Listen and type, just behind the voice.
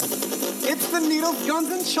It's the Needles, Guns,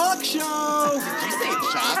 and Chalk Show! Did you say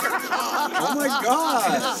chalk or chalk? Oh my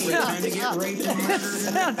god! Trying to get raped and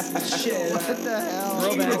murdered. Shit. What the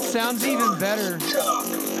hell? It sounds even better.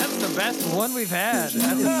 That's the best one we've had.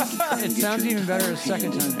 It sounds even better a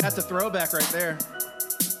second time. That's a throwback right there.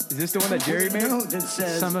 Is this the one that Jerry made? Note that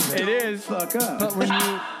says, Some of It is. fuck up.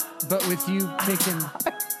 But with you picking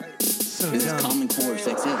so This is dumb. Common Core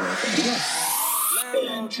Sex Ed, right?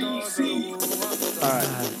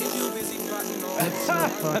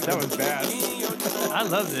 That was bad. I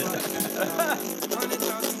loved it.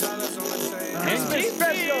 And Game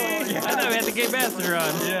Master. I thought we had the Game Master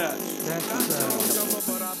on. Yeah. That's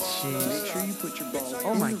Make sure you put your balls.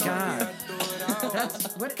 oh my god.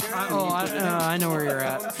 That's what? I know where you're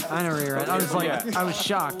at. I know where you're at. I was like, I was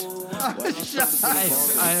shocked.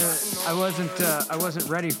 I wasn't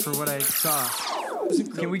ready for what I saw.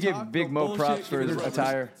 Can we give Big Mo props for his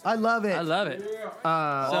attire? I love it. I love it.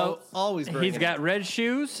 So Always bring he's it. got red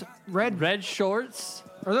shoes, red shorts.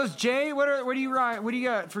 Are those Jay? What do you ride? What do you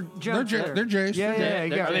got for jump? They're Jays. Yeah.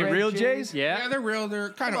 You got Are they red real Jays? Yeah, Yeah. they're real. They're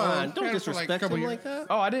kind Come of on, old. don't Had 'em for, disrespect couple him years. like that.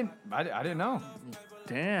 Oh, I didn't know.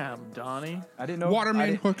 Damn, Donnie. I didn't know.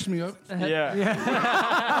 Waterman hooks me up. Yeah.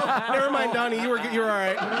 Never mind, Donnie. You were all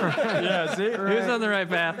right. Yeah. See. He was on the right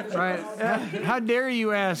path. Right. How dare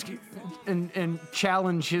you ask and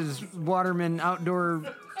challenge his Waterman outdoor?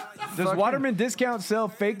 Does Waterman Discount sell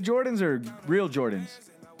fake Jordans or real Jordans?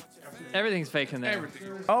 Everything's fake in there.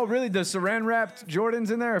 Everything. Oh, really? The saran wrapped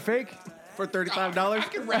Jordans in there are fake? For $35. I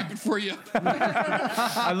can wrap it for you.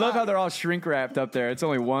 I love how they're all shrink wrapped up there. It's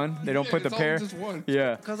only one. They don't put the it's pair. always just one.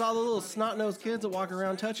 Yeah. Because all the little snot-nosed kids that walk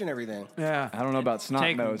around touching everything. Yeah. I don't know about snot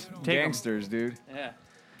Take 'em. nose. Take 'em. Gangsters, dude. Yeah.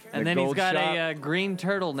 The And then he's gold got shop. a green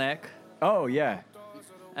turtleneck Oh yeah.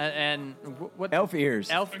 and what? Elf ears.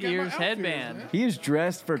 Elf got my ears elf headband. ears, He is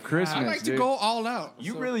dressed for Christmas, I like to dude. go all out.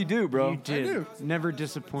 You so- really do, bro. You did. do. Never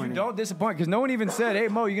disappointed. Don't disappoint because no one even said, "Hey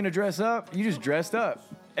Mo, you gonna dress up?" You just dressed up.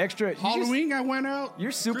 Extra. you just- Halloween, I went out.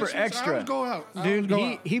 You're super Christmas, I extra. always go out. I Dude, always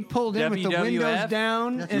go out. he pulled in with the WWF? windows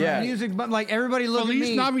down and Yeah. the music, but like everybody look Feliz at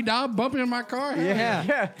me. Navidad bumping in my car. Hell Yeah.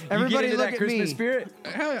 Yeah. Everybody you get into look that at Christmas me. spirit.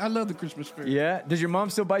 Hell, I love the Christmas spirit. Yeah. Does your mom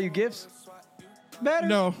still buy you gifts? Better.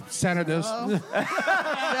 No, Santa does.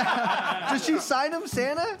 Does she sign him,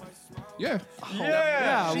 Santa? Yeah.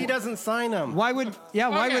 Yeah. She doesn't sign them. Why would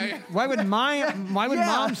Okay. why would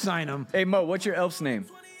mom sign him? Hey Mo, what's your elf's name?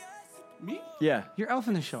 Me? Yeah. You're elf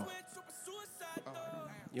in the show.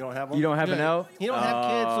 You don't have one? You don't have an Yeah. elf? He don't have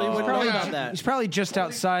kids, so he wouldn't know Probably about not. that. He's probably just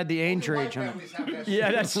outside the age range. Huh? Yeah,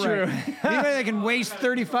 that's Right. true. Anybody that can waste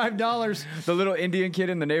 $35. The little Indian kid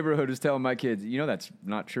in the neighborhood is telling my kids, "You know that's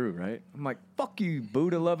not true, right?" I'm like, "Fuck you,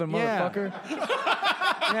 Buddha loving Yeah. motherfucker."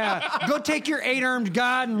 Yeah. Go take your 8-armed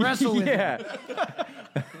god and wrestle with him. Yeah.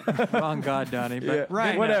 Wrong God, Donnie. But Yeah.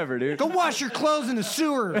 Right. Whatever, dude. Go wash your clothes in the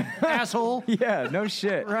sewer, asshole. Yeah, no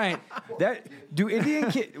shit. Right. That do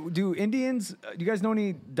Indians? Do you guys know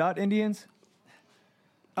any dot Indians?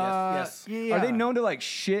 Yes. Yeah. Are they known to like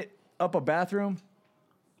shit up a bathroom?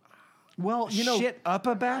 Well, shit up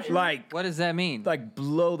a bathroom? Like what does that mean?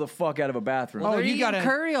 blow the fuck out of a bathroom. Well, they're you eating gotta-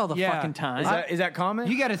 curry all the yeah. fucking time. Is that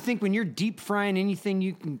common? You got to think when you're deep frying anything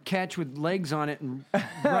you can catch with legs on it and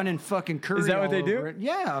running fucking curry. Is that what all they do? over it.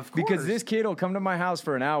 Yeah, of course. Because this kid will come to my house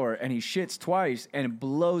for an hour and he shits twice and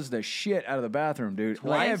blows the shit out of the bathroom, dude.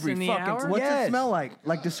 Twice Every in the fucking hour? time. What's Yes. it smell like?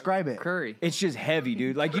 Like, describe it. curry. It's just heavy,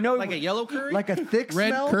 dude. Like Like a yellow curry? Like a thick Red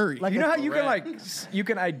smell? curry. Like you know a- how you can you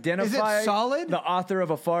can identify solid? the author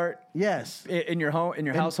of a fart Yes. in your home in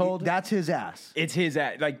your And household. That's his ass. It's his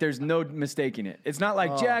ass. Like there's no mistaking it. It's not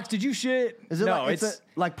like Jax, did you shit? Is it no, like it's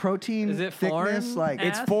like protein Is it thickness? foreign? Like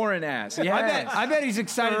it's ass? foreign ass. Yeah, I bet he's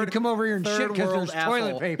excited to come over here and shit third because world there's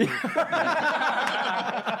toilet asshole. paper.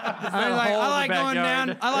 I like going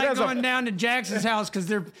down. I like going down to Jackson's house because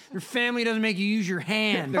their family doesn't make you use your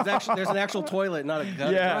hand. There's an actual toilet, not a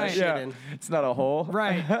gut. yeah, to shit yeah. in. It's not a hole.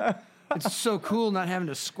 Right. It's so cool not having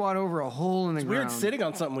to squat over a hole in the ground. Weird sitting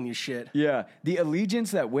on something when you shit. Yeah, the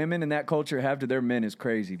allegiance that women in that culture have to their men is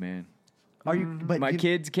crazy, man. are you? But My you-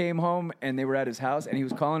 kids came home and they were at his house and he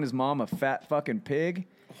was calling his mom a fat fucking pig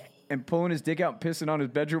and pulling his dick out and pissing on his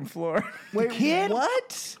bedroom floor. Wait, kid?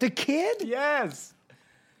 What? The kid? Yes.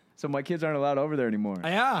 So my kids aren't allowed over there anymore.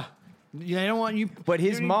 Yeah. Yeah, I don't want you. But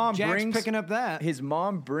his you- mom Jack's brings picking up that. His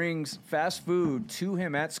mom brings fast food to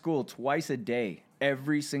him at school twice a day,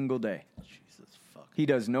 every single day. Jesus fuck. He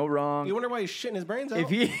does no wrong. You wonder why he's shitting his brains out? If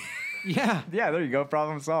he, Yeah. yeah, there you go,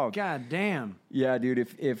 problem solved. God damn. Yeah, dude.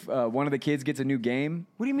 If one of the kids gets a new game,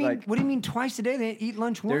 What do you mean? like, What do you mean twice a day? They eat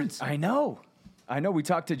lunch once. I know. We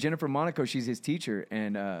talked to Jennifer Monaco. She's his teacher,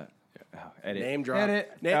 and edit. Name drop.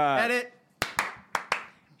 Edit. Edit.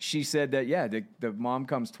 she said that, the mom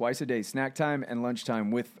comes twice a day, snack time and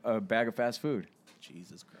lunchtime, with a bag of fast food.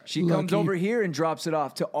 Jesus Christ. She comes over here and drops it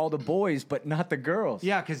off to all the boys, but not the girls.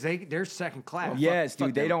 Yeah, because they're second class. Yes, fuck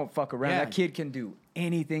dude, they them. don't fuck around. Yeah. That kid can do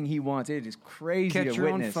anything he wants. It is crazy Catch to your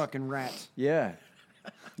witness. own fucking rats. Yeah.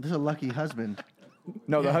 This is a lucky husband.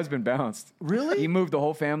 No, the husband bounced. Really? He moved the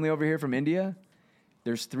whole family over here from India.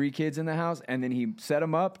 There's 3 kids in the house, and then he set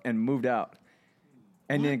them up and moved out.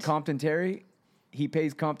 And then Compton Terry, he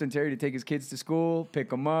pays Compton Terry to take his kids to school, pick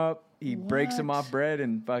them up. He breaks them off bread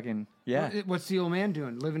and fucking, What's the old man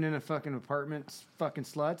doing? Living in a fucking apartment, fucking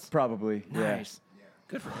sluts? Probably. Nice.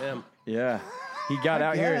 Good for him. Yeah. He got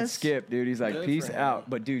out here and guess. skipped, dude. He's like, Good peace for him. out.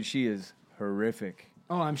 But, dude, she is horrific.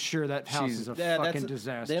 Oh, I'm sure that house She's- is a Yeah, fucking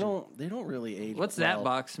disaster. They don't really age. What's well. that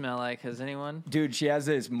box smell like? Has anyone? Dude, she has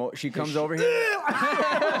this. She comes over here.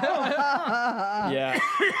 Yeah.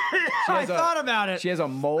 I thought about it. She has a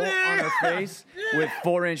mole on her face with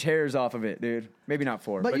 4-inch hairs off of it, dude. Maybe not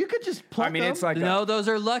 4. But you could just pluck I mean, them. it's like No, those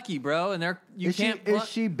are lucky, bro, and you is can't. is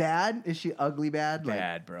she bad? Is she ugly bad? Like,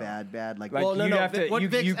 Bad, bro. Bad. Like, Like, Well, no, you'd no. have to, What you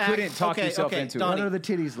Vic's couldn't talk yourself into what Donnie, are the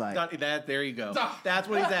titties like? There you go. That's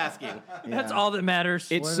what he's asking. That's all that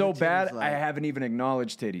matters. it. It's What are so the bad, titties I like? haven't even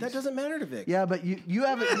acknowledged titties. That doesn't matter to Vic. Yeah, but you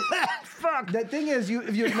haven't. Fuck. The thing is,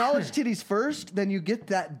 if you acknowledge titties first, then you get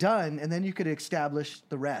that done, and then you could establish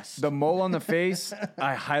the rest. The mole on the face,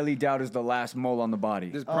 I highly doubt is the last mole on the body.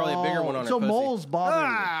 There's probably a bigger one on her so pussy. moles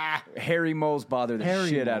bother Hairy moles bother the you. Hairy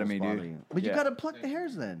shit out of moles me, bother dude. you. But you Yeah. gotta pluck the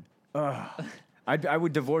hairs then. I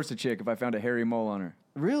would divorce a chick if I found a hairy mole on her.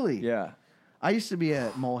 Really? Yeah. I used to be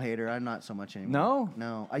a mole hater. I'm not so much anymore.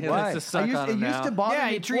 No? No. He likes to suck on it him used now. to bother Yeah,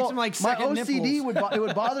 me. he treats them like my second OCD nipples. it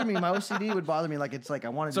would bother me. My OCD would bother me. Like it's like I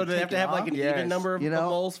wanted So to do they have take to have it like off. an Yes. even number of You know?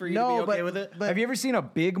 moles for you No, to be okay but- with it? but- Have you ever seen a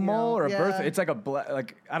big mole or a birth? yeah. It's like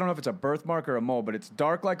I don't know if it's a birthmark or a mole, but it's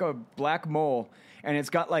dark like a black mole, and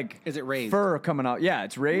it's got like Is it raised? fur coming out. Yeah,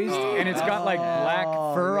 it's raised, and it's got like black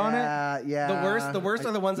fur on it. Yeah. The worst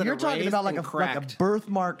are the ones that You're are talking raised about like and a cracked.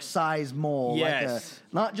 birthmark size mole. Yes.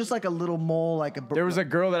 Not just like a little mole. Like a. There was a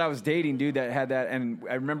girl that I was dating, dude, that had that, and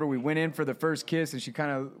I remember we went in for the first kiss, and she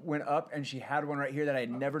kind of went up, and she had one right here that I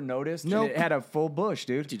had never noticed. Nope. And it had a full bush,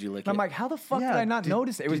 dude. Did you lick And I'm it? like, how the fuck Yeah, did I not did-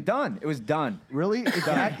 notice it? It was done. It was done. Really?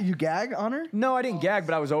 You gag on her? No, I didn't gag,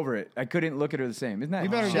 but I was over it. I couldn't look at her the same. Isn't that You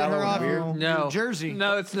better get shallow her and off weird? no New Jersey.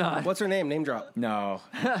 No, it's not. What's her name? Name drop. No,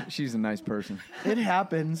 she's a nice person. It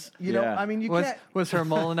happens. You know. Yeah. I mean, you Was, can't. was her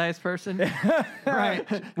mole a nice person? Right.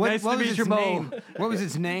 Nice to was meet its your mole. name? What was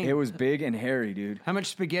its name? It was big and hairy, dude. How much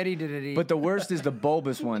spaghetti did it eat? But the worst is the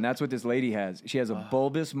bulbous one. That's what this lady has. She has a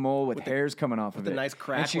bulbous mole with hairs coming off of the it. nice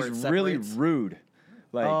crack and she's where it really separates. rude.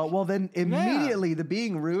 Like, Well, then immediately the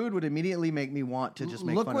being rude would immediately make me want to just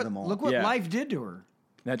make look fun what of them all. look what Yeah. life did to her.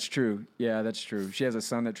 that's true. Yeah, that's true. She has a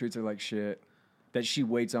son that treats her like shit. That she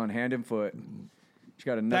waits on hand and foot. She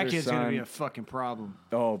got another That kid's son. gonna be a fucking problem.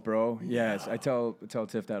 Oh, bro. Yes. I tell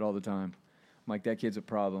Tiff that all the time. I'm like, that kid's a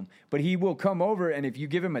problem. But he will come over, and if you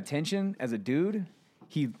give him attention as a dude,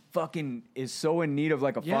 he fucking is so in need of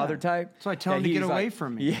like a Yeah. father type. So I tell him that to get he's away like-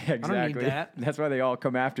 from me. Yeah, I don't need exactly. that. That's why they all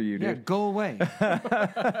come after you, Yeah, dude. go away.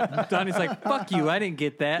 Donnie's like, fuck you, I didn't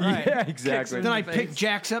get that. Yeah, exactly. Kicks Then him I in the pick face.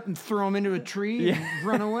 Jacks up and throw him into a tree and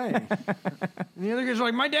run away. And the other guy's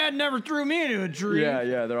like, my dad never threw me into a tree.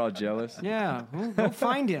 Yeah, they're all jealous. Yeah, well, go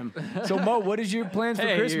find him. So, Mo, what is your plans for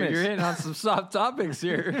Hey, Christmas? you're hitting on some soft topics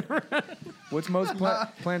here. What's Mo's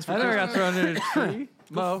plans for I never Christmas? got thrown in a tree.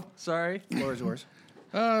 Mo, sorry. Floor is yours.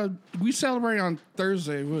 We celebrate on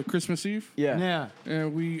Thursday with Christmas Eve, Yeah. Yeah.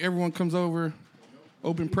 and everyone comes over,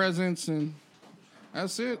 open presents, and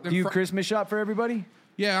that's it. Do you Christmas shop for everybody?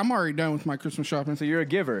 Yeah, I'm already done with my Christmas shopping. So you're a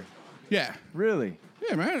giver. Yeah, Really?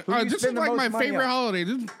 yeah, man. Who do you This is spend the like most my money favorite on?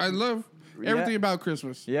 holiday. I love everything Yeah. about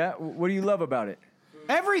Christmas. Yeah. What do you love about it?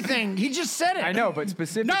 Everything. He just said it. I know, but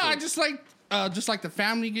specifically. No, I just like the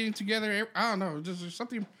family getting together. I don't know, just there's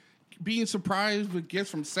something being surprised with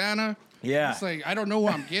gifts from Santa. Yeah. It's like I don't know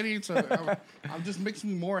what I'm getting, so it just makes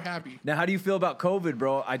me more happy. Now, how do you feel about COVID,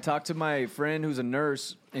 bro? I talked to my friend who's a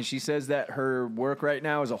nurse, and she says that her work right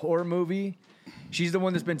now is a horror movie. She's the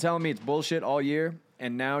one that's been telling me it's bullshit all year,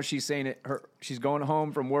 and now she's saying she's going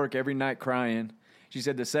home from work every night crying. She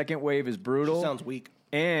said the second wave is brutal. She sounds weak.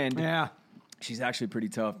 And Yeah. she's actually pretty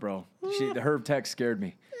tough, bro. Her text scared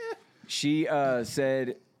me. She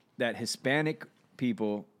said that Hispanic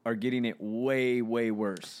people are getting it way, way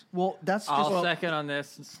worse. Well, that's just I'll second on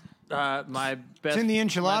this. My best, in the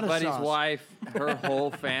enchilada my buddy's sauce. wife, her whole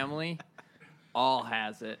family, all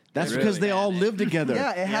has it. That's Really? because they all live together.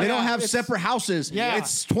 Yeah, it has- they don't have it's- separate houses. Yeah.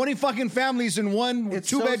 It's 20 fucking families in one It's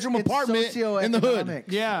two-bedroom it's apartment in the hood. socioeconomic.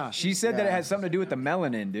 Yeah. She said that it Yeah. has something to do with the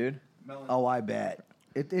melanin, dude. Oh, I bet.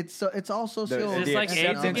 It's also The, still It's the like AIDS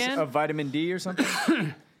acceptance again? of vitamin D or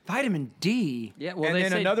something. Vitamin D. Yeah, well, And they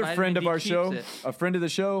then say another vitamin friend of D our keeps show, it. a friend of the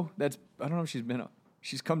show. That's I don't know if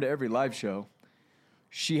she's come to every live show.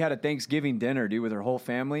 She had a Thanksgiving dinner, dude, with her whole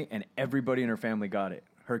family, and everybody in her family got it.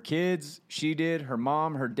 Her kids, she did. Her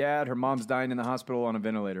mom, her dad. Her mom's dying in the hospital on a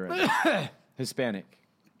ventilator right now. Hispanic.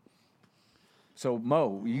 So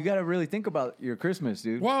Mo, you got to really think about your Christmas,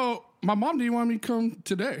 dude. Well, my mom didn't want me to come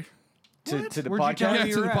today. To the Where'd you tell podcast. Yeah,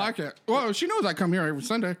 me to you're the at? podcast. Well, she knows I come here every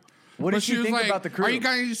Sunday. What But did she was think like, about the crew? Are you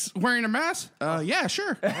guys wearing a mask? Yeah,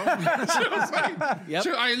 sure. She was like,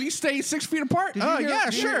 should I at least stay 6 feet apart? Did you hear- Yeah,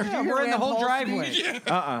 did you sure. hear- Yeah, we're in the Rand whole Paul's driveway.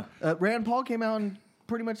 speech? Rand Paul came out and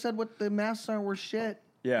pretty much said what the masks aren't worth shit.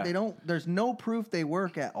 Yeah. They don't. There's no proof they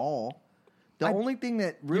work at all. The only thing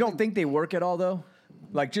that really You don't think they work at all, though?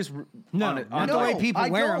 Like just No, on the way people I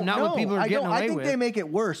wear don't. them, not No, what people are I getting don't. away I think with. they make it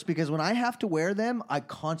worse because when I have to wear them, I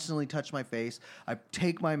constantly touch my face. I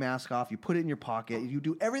take my mask off. You put it in your pocket. You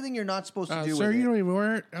do everything you're not supposed to do. Sir, with you it. don't even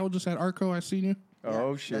wear it. I was just at Arco. I seen you.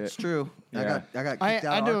 Oh shit. That's true. Yeah. I got I- kicked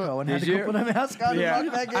I out do- of Arco and had Did to you? go put a mask on Yeah. and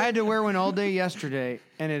walk back in. I had to wear one all day yesterday,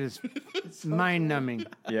 and it is mind numbing.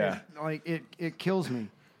 Yeah. Like it kills me.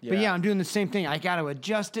 But Yeah. yeah, I'm doing the same thing. I got to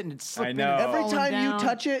adjust it, and it's slipping. know. and Every falling time down. you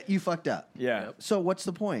touch it, you fucked up. Yeah. So what's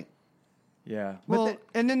the point? Yeah. Well,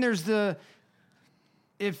 and then there's the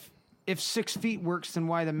if 6 feet works, then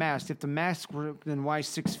why the mask? If the mask works, then why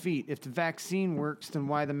 6 feet? If the vaccine works, then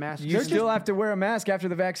why the mask? You still have to wear a mask after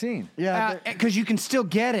the vaccine. Yeah. because you can still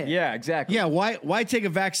get it. Yeah, exactly. Yeah, why take a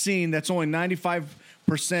vaccine that's only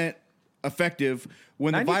 95% effective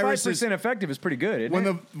when the virus is 95% effective is pretty good, isn't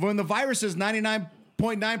it? when the virus is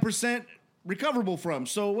 99.9% recoverable from.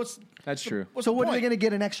 So what's That's true. what's So the what are they point? going to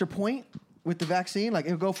get an extra point with the vaccine? Like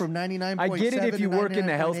it'll go from 99.7 I get it if you to work in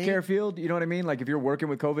the 99.8? healthcare field. You know what I mean? Like if you're working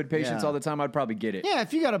with COVID patients Yeah. all the time, I'd probably get it. Yeah,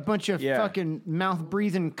 if you got a bunch of Yeah. fucking mouth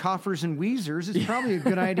breathing coughers and wheezers, it's probably a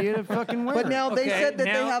good idea to fucking wear. But now they Okay, said that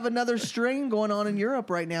now- they have another strain going on in Europe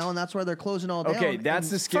right now, and that's why they're closing all down. Okay, that's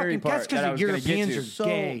the And scary fucking, that's part that I because was the going to get Europeans to. are So-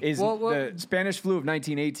 gay. Is Well, the Spanish flu of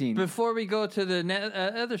 1918. Before we go to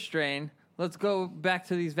the other strain, let's go back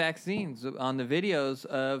to these vaccines on the videos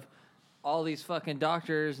of all these fucking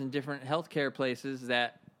doctors and different healthcare places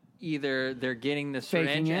that either they're getting the Faking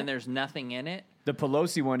syringe it. and there's nothing in it. The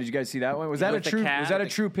Pelosi one, did you guys see that one? Was that With a the true? cap, Was that a the-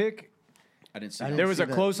 true pic? I didn't see I that. There was see a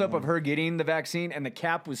that. close up of her getting the vaccine, and the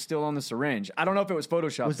cap was still on the syringe. I don't know if it was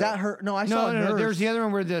photoshopped. Was that her? No, I No, saw a no, no. nurse. There's the other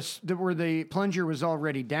one where where the plunger was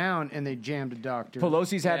already down and they jammed a doctor.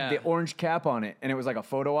 Pelosi's had Yeah. the orange cap on it, and it was like a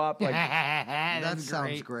photo op. Like, That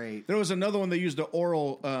sounds great. There was another one that used the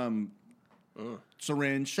oral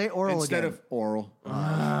syringe. Say oral instead again. of oral.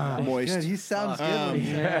 Moist. Good. He sounds good. when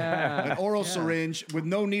he- An oral syringe with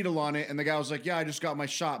no needle on it, and the guy was like, "Yeah, I just got my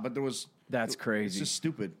shot," but there was. That's It's crazy. just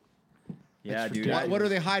stupid. Yeah, dude. What are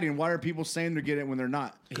they hiding? Why are people saying they're getting it when they're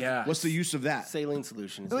not? Yeah. What's the use of that? Saline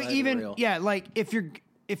solution. It's Well, not even real. yeah, like if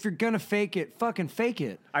you're gonna fake it, fucking fake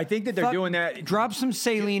it. I think that they're Fuck- doing that. Drop some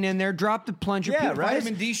saline in there. Drop the plunger. Yeah, People- right.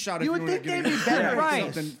 Vitamin D shot. If You would were think giving they'd be it- better Yeah, at Right.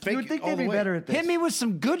 this. something, fake You would think it all they'd the be way. better at this. Hit me with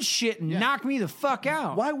some good shit and knock me the fuck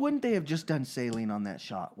out. Why wouldn't they have just done saline on that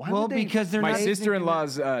shot? Why Well, would they? because they're My not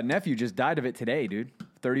sister-in-law's nephew just died of it today, dude.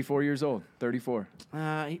 34 years old. 34.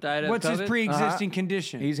 Died of What's his COVID? pre-existing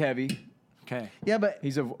condition? He's heavy. okay. Yeah, but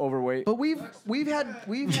He's overweight. But we've had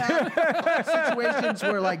situations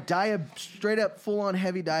where like straight up full on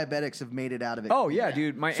heavy diabetics have made it out of it. Oh yeah,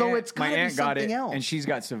 dude. My So aunt, it's my gotta be aunt got it, something else. and she's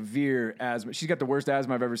got severe asthma. She's got the worst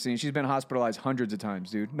asthma I've ever seen. She's been hospitalized hundreds of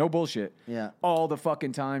times, dude. No bullshit. Yeah. All the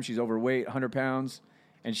fucking time. She's overweight, 100 pounds,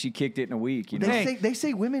 and she kicked it in a week. You know. They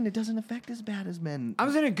say women it doesn't affect as bad as men. I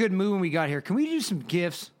was in a good mood when we got here. Can we do some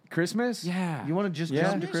gifts? Christmas. Yeah. You want to just Yeah.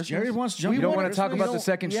 jump to Christmas? Jerry wants to jump. You don't wanna- want to talk we about the don't-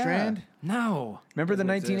 second yeah. strand? No. Remember the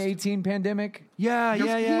Doesn't 1918 pandemic? Yeah,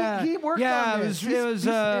 yeah, yeah. He worked yeah, on it this. was. It was. He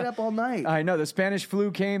stayed up all night. I know the Spanish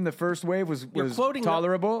flu came. The first wave was You're quoting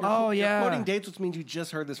tolerable. Oh, You're yeah. quoting dates, which means you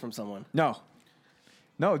just heard this from someone.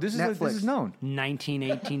 No, this is Netflix. known.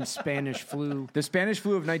 1918 Spanish flu. The Spanish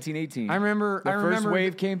flu of 1918. I remember. The I first remember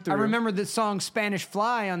wave came through. I remember the song "Spanish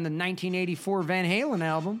Fly" on the 1984 Van Halen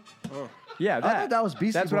album. Yeah, I thought that was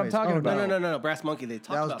Beastie That's what I'm Boys. talking Oh, about. No. Brass Monkey. They talked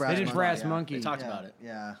That was about Brass it. They did Monkey, Brass yeah. Monkey. They talked about it.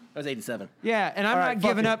 Yeah. That was 87. Yeah, and I'm All not right,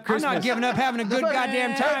 giving fuck it. up. I'm not Christmas. giving up having a good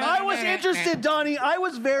goddamn time. I was interested, Donnie. I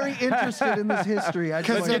was very interested in this history. I just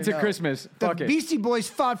Let's wanted get to know. Christmas. The Fuck it. Beastie Boys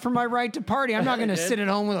fought for my right to party. I'm not going to sit at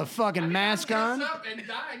home with a fucking mask on. Up and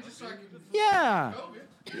died just so I could Yeah.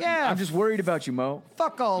 Yeah. I'm just worried about you, Mo.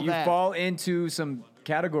 fuck all You that. fall into some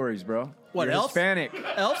categories, bro. What, You're elves? Hispanic.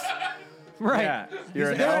 Elves? right. Yeah.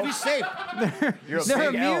 You're an Be elf. safe. You're a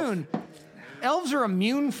They're big elf. immune. elves are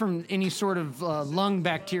immune from any sort of lung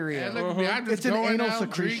bacteria. Yeah, look at me. I'm just It's an going anal out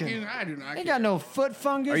secretion. drinking. I do not They care. got no foot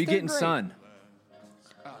fungus. Are you They're getting great. sun?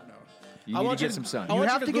 Oh, no. You I need want to you get to- some sun. I You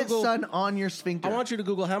want have you to to get Google- sun on your sphincter. I want you to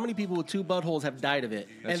Google how many people with 2 buttholes have died of it,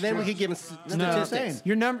 and then we could give him statistics.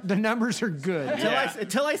 The numbers are good.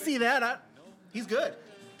 Until I see that, he's good.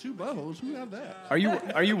 2 buttholes. Who have that?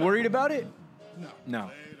 Are you worried about it? No.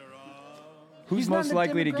 Who's He's not most in the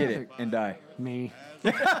likely to get it demographic. and die? Me.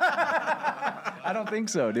 I don't think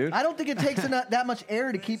so, dude. I don't think it takes that much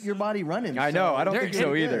air to keep your body running. I know. I don't They're- think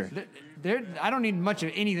so they're either. I don't need much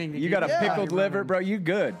of anything to You keep got a my Yeah. pickled body liver, running. bro. You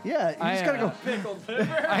good? Yeah, you just gotta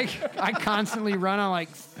go. I constantly run on like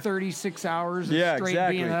 36 hours of Yeah, straight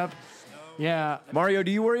exactly. being up. Yeah. Mario,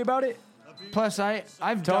 do you worry about it? Plus,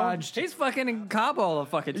 I've dodged. He's fucking in Cabo all the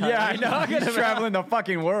fucking time. Yeah, I What are you know. talking He's about? traveling the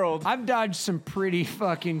fucking world. I've dodged some pretty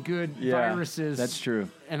fucking good Yeah, viruses. that's true.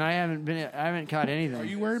 And I haven't caught anything. Are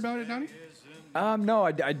you worried about it, Donnie? No,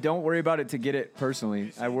 I don't worry about it to get it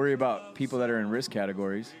personally. I worry about people that are in risk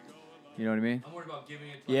categories. You know what I mean? I'm worried about giving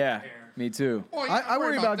it to Yeah, my parents. me too. Oh, yeah, I I'm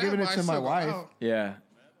worry about that, giving it but I to my still go wife. out. Yeah.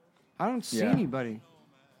 I don't see Yeah. anybody.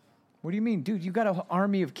 What do you mean, dude? You got an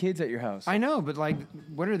army of kids at your house. I know, but like,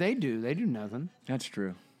 what do? They do nothing. That's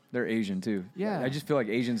true. They're Asian too. Yeah. I just feel like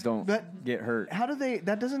Asians don't But- get hurt. How do they?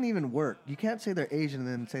 That doesn't even work. You can't say they're Asian and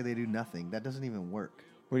then say they do nothing. That doesn't even work.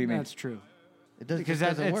 What do you mean? That's true. It does, Because just that-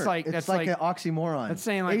 doesn't it's work. like- it's that's like like- an oxymoron. that's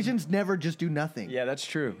saying, like- Asians never just do nothing. Yeah, that's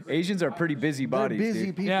true. Asians are pretty busy They're bodies. busy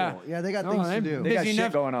dude. people. Yeah. Yeah, they got No, things they're to do. They got busy shit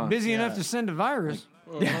enough, going on. Busy Yeah. enough to send a virus.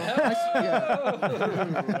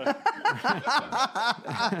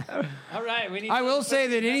 All right, we need. I will say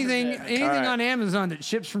that anything right. on Amazon that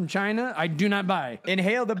ships from China, I do not buy.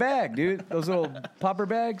 Inhale the bag, dude. Those little popper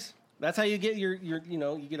bags. That's how you get your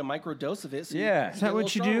you get a micro dose of it. So Yeah. you Is that get a what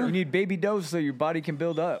little you do? You need baby dose so your body can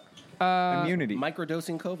build up immunity.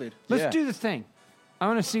 Microdosing COVID. Let's Yeah. do the thing. I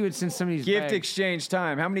want to see what's in some of these Gift bags. exchange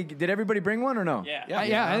time. How many? Did everybody bring one or no? Yeah.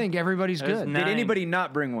 I think everybody's There's good. nine. Did anybody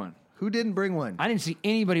not bring one? Who didn't bring one? I didn't see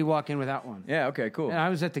anybody walk in without one. Yeah. Okay. Cool. And I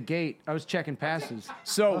was at the gate. I was checking passes.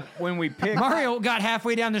 So when we pick, Mario got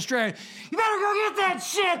halfway down the street. You better go get that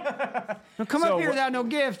shit. Don't come So up here what- without no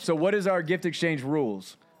gift. so what is our gift exchange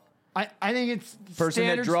rules? I think it's Person that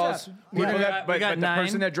standard draws, stuff. people Yeah. that, We but got the 9.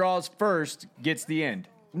 person that draws first gets the end.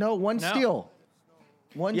 No, one No. steal.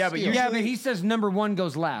 One Yeah, but steal. Yeah, but he says number one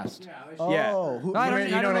goes last. Yeah. Oh, who, I don't- you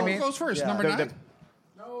I know don't what I know. mean? Who goes first? Yeah. Number The-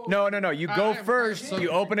 9? No. You go I- first. so- You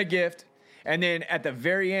open a gift, and then at the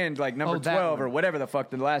very end, like number Oh, that 12 one. or whatever the fuck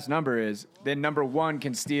the last number is, then number 1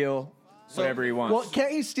 can steal whatever he wants. well,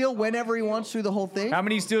 can't he steal whenever he wants through the whole thing? How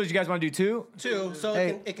many steals you guys want to do? 2? 2, so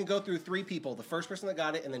Hey. it can go through 3 people. The first person that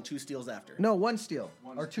got it, and then 2 steals after. No, one steal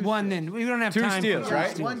or two. One steals. then. We don't have 2 time steals, for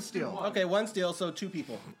right? One steal. Okay, 1 steal, so 2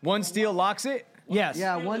 people. 1 steal locks it. Yes.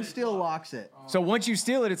 Yeah, one steal locks it. So once you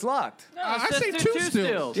steal it, it's locked. No, I let's say just do 2 steals.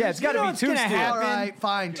 steals. Yeah, it's got to know be what's 2 gonna steals. happen? All right,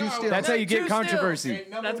 fine, two steals. That's how you get 2 controversy.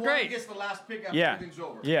 steals. That's great. Gets the last pick after Yeah. everything's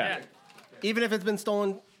over. Yeah. Even if it's been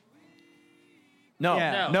stolen. No.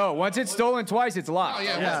 Yeah. No. Once it's stolen twice, it's locked. Oh,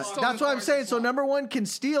 yeah. Yeah, once it's stolen that's what I'm twice, saying. it's So stolen. number one can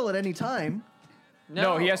steal at any time.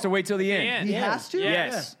 No, he has to wait till the end. He has to.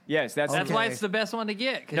 Yes. Yes. That's That's the why Okay. it's the best one to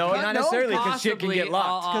get. 'cause No, you not got necessarily, 'cause shit can possibly get locked.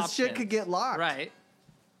 all Because shit options. could get locked. Right.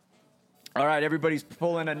 All right, everybody's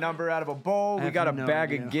pulling a number out of a bowl. We have got a no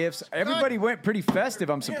bag idea. of gifts. Everybody went pretty festive.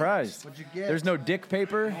 I'm surprised. What'd you get? There's no dick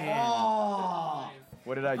paper.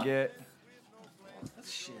 What did I get?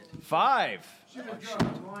 5.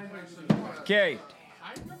 Okay.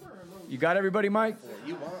 You got everybody, Mike?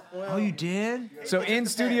 Oh, you did? So in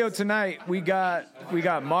studio tonight, we got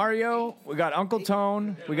Mario, we got Uncle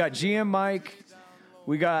Tone, we got GM Mike,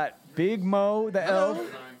 we got Big Mo the Elf,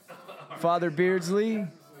 Father Beardsley,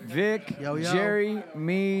 Vic, Yo, yo. Jerry,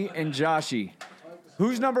 me, and Joshy.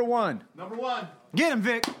 Who's number 1? Get him,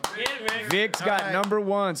 Vic. Vic's got number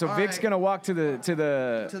 1, so Vic's right. gonna walk to the To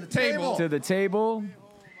the table. to the table,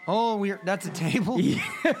 Oh, that's a table?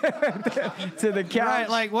 to the couch. Right,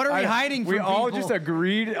 like, what are we hiding We from all people? just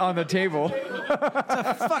agreed on the table.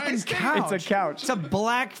 Fucking couch. It's a couch It's a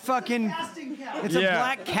black fucking. It's a Yeah.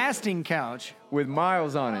 black casting couch. with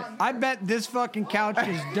miles on it. I bet this fucking couch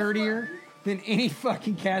is dirtier than any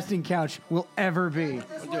fucking casting couch will ever be.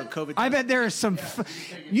 We'll do a COVID. I bet there is some.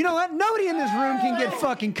 You know what? Nobody in this room can get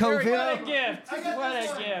fucking What COVID. a gift. What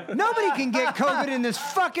a gift. Nobody can get COVID in this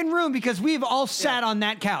fucking room because we've all sat on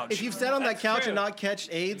that If couch. you've sat on that couch and not catch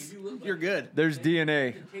AIDS, you're good. There's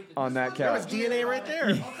DNA on that There's couch. DNA right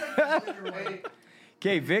there.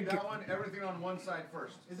 Okay, Vic. Everything on one side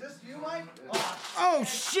first. Is this you, Mike? Oh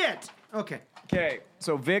shit! Okay. Okay,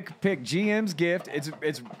 so Vic picked GM's gift.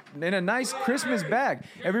 It's in a nice Christmas bag.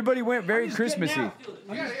 Everybody went very Christmassy. I'm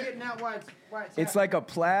just getting out why it's It's like a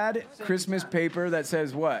plaid Christmas paper that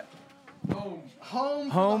says what?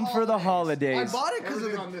 Home for the holidays. I bought it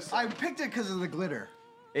because I picked it because of the glitter.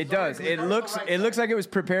 It does. It looks like it was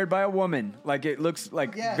prepared by a woman. Like it looks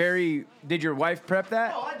like Yes. very. Did your wife prep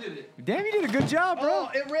that? Oh, I did it. Damn, you did a good job, bro. Oh,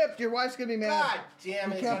 it ripped. Your wife's gonna be mad. God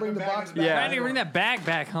damn You it. can't bring the box back. Yeah. Randy, bring that bag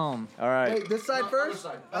back home. All right. Wait, this side first?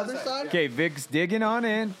 Other side? Okay, Vic's digging on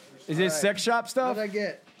in. Is this sex shop What stuff? did I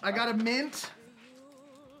get? I got a mint.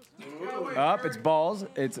 Up, it's balls.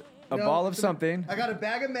 It's a No, ball of something. I got a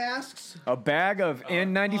bag of masks. A bag of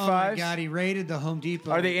N95s. Oh my God, he raided the Home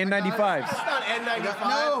Depot. Are they N95s? It's not N95.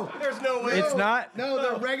 No. There's no way. It's not.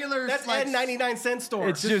 No, the regular. That's like, N99-cent store.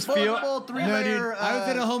 It's just feel. disposable No, dude, three-layer. I was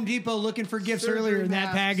at a Home Depot looking for gifts surgery earlier, and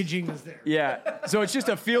that masks. packaging was there. Yeah. So it's just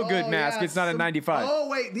a feel-good mask. yeah, It's not a some- 95. Oh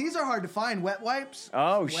wait, these are hard to find. Wet wipes.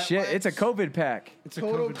 Oh Wet shit! It's a wipes. COVID pack. It's a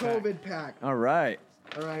Total COVID pack. COVID pack. All right.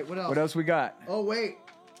 All right, what else? What else we got? Oh wait.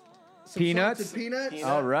 Some Peanuts? salted peanuts.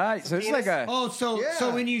 All right. So it's like a. Oh, so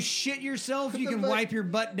Yeah. when you shit yourself, you the can fuck? wipe your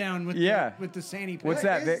butt down with Yeah. with the Sandy pack. What's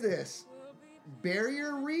that, What is Vic? this?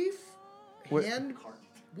 Barrier reef? What- Hand?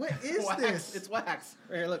 What is wax. this? It's wax.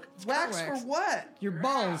 Right here, look. wax for what? Your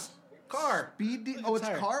balls. Car. BD? Oh, it's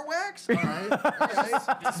tire. car wax? All right. All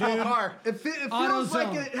right. Small car. It feels AutoZone.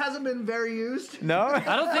 like it hasn't been very used. No. I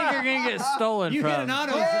don't think you're gonna get stolen You from. get an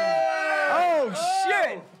auto. Oh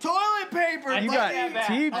shit! Toilet paper. You got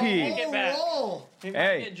TP. Get back. Roll.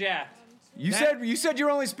 Hey, Get jacked. you said you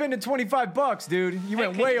were only spending $25, dude. You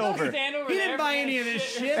went way over. Stand over He there, didn't buy man. any of this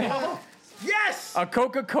shit. Yes. A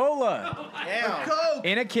Coca-Cola Yeah. Coke.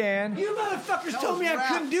 in a can. You motherfuckers told me I rap.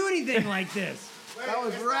 couldn't do anything like this. That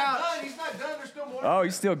was rap. He's not done. There's still more. Oh,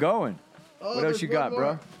 he's still going. Oh, What else there's you one got, more.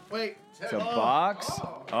 bro? Wait. It's a box.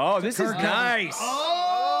 Oh, this is nice.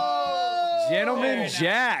 Oh. Gentleman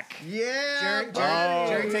Jack. Yeah.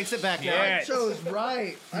 Jerry takes it back now. I chose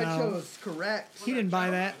right. I No. chose correct. He didn't buy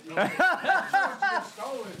that.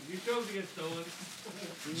 Stolen. You chose to get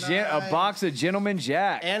stolen. A box of Gentleman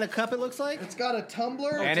Jack. And a cup, it looks like. It's got a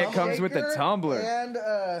tumbler. And it comes with a shaker, tumbler. And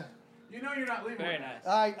You know you're not leaving. Very with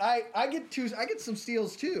nice. I get some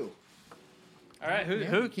steals too. All right, You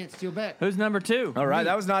who can't steal back. who's number 2? All right,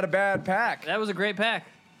 that was not a bad pack. That was a great pack.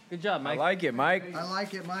 Good job, I Mike. like it, Mike. I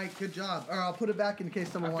like it, Mike. Good job. Or I'll put it back in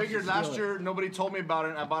case someone I wants figured to steal last it. year nobody told me about it.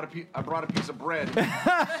 And I brought a piece of bread.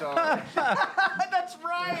 So That's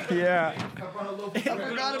right. Yeah. I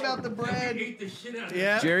forgot about the bread.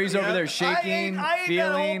 Yeah. Jerry's over there shaking,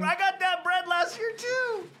 feeling. got that bread last year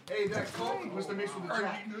too. hey, that Coke was the mix with the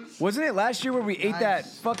Jack. Wasn't it last year where we ate that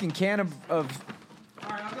fucking can of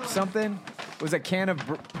something? Was a can of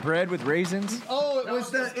bread with raisins? Oh, it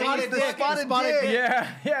was the Spotted dick. spotted Spotted dick.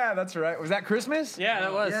 Yeah, that's right. Was that Christmas? Yeah,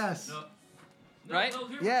 that was. Yes. Right?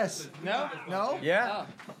 Yes. No? No. Yeah.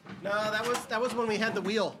 No, that was when we had the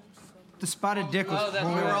wheel. The spotted dick was Oh, that's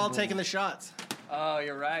We were right. all taking the shots. Oh,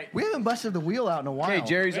 you're right. We haven't busted the wheel out in a while. Okay,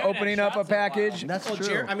 Jerry's We haven't had opening up a shots in a while. package. That's Well,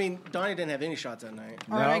 true. Donnie didn't have any shots that night.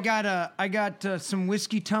 All right, No. I got some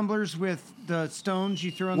whiskey tumblers with the stones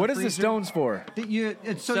you throw in What the is the freezer. stones for? That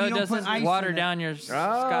it's so, So you it don't put doesn't ice water in it. down your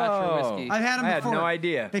scotch or whiskey. I've had them I had before. no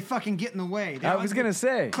idea. They fucking get in the way. They I was gonna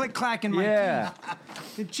say. click clack in my Yeah.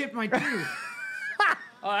 teeth. They chip my tooth.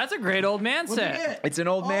 Oh, that's a great old man What'd you set. get? It's an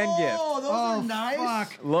old man gift. Oh, those Oh are nice.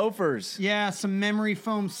 fuck! Loafers. Yeah, some memory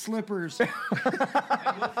foam slippers.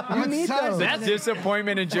 You need those. That's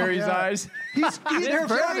disappointment in Jerry's eyes. they're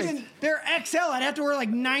perfect. They're XL. I'd have to wear like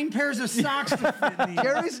 9 pairs of socks to fit these.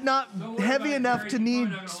 Gary's not heavy enough to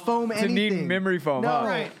need foam To anything. need memory foam, No, huh?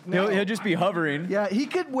 right. He'll just be hovering. Yeah, he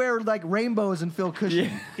could wear like rainbows and feel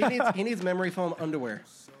cushion. He needs memory foam underwear.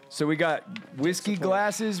 So we got whiskey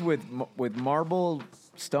glasses with marble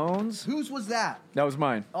stones. Whose was that? That was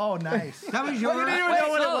mine. Oh, nice. That was yours.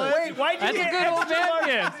 Wait, why'd you That's a get good old man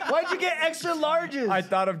gift. Why'd you get extra larges? I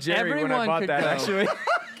thought of Jerry when I Everyone bought could that. go. Actually,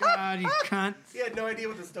 God, you cunt. He had no idea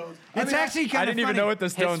what the stones. It's actually kind I of didn't even know what the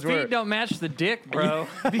His stones feet were. don't match the dick, bro.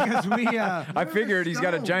 because we I figured he's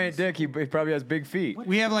got a stones? giant dick. He probably has big feet.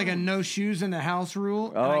 we have like a no shoes in the house rule,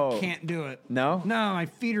 and Oh. I can't do it. No? No, my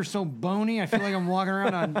feet are so bony. I feel like I'm walking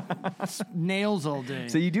around on nails all day.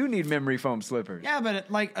 So you do need memory foam slippers. Yeah, but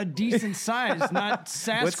at like a decent size, not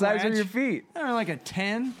Sasquatch. What size are your feet? I don't know, like a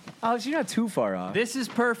 10. Oh, so you're not too far off. This is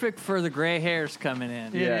perfect for the gray hairs coming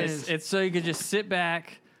in. Yes. It's so you can just sit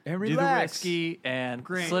back, And do the relax. whiskey, and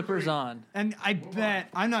Great. slippers on. And I bet,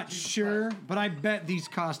 I'm not sure, but I bet these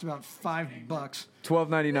cost about $5.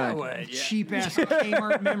 $12.99. Cheap ass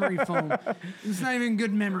Kmart memory foam. It's not even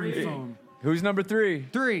good memory foam. Who's number 3?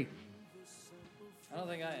 3. I don't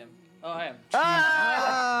think I am. Oh, I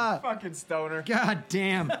am. Fucking stoner. God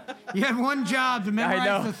damn. You had one job to I memorize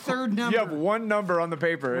know. the third number. You have one number on the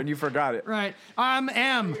paper and you forgot it. Right. I'm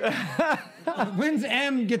M. When's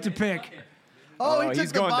M get to pick? Oh, he took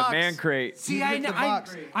he's the going box. to man crate. See, He I took know. the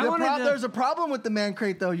box. I wanted to. There's a problem with the man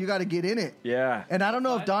crate, though. You got to get in it. Yeah. And I don't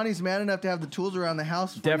know if Donnie's man enough to have the tools around the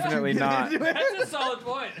house. for you to Definitely get not. into it. That's a solid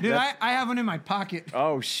point. Dude, I have one in my pocket.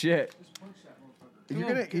 Oh, shit. You're Oh,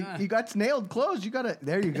 gonna, God. you got nailed closed. You gotta.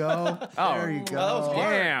 There you go. Oh. There you go.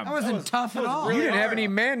 Damn. That wasn't tough at all. you didn't have any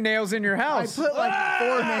man nails in your I house. put like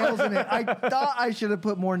 4 nails in it. I thought I should have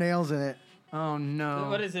put more nails in it. Oh no.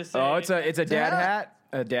 What does this say? Oh, it's a dad Dad. hat?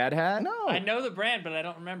 A dad hat? No. I know the brand, but I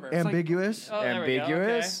don't remember. It's like- Ambiguous. oh, there we go,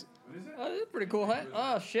 Ambiguous? okay. Oh, this is a pretty cool hat.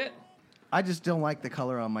 Oh, shit. I just don't like the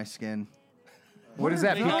color on my skin. What is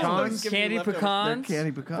that, Oh, pecans? Give me Candy leftovers. pecans.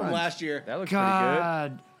 Candy From pecans. last year. That looks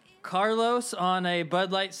God. Carlos on a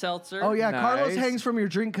Bud Light seltzer. Oh yeah, Carlos Nice. hangs from your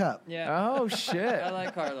drink cup. pretty Yeah. good. Oh, shit. I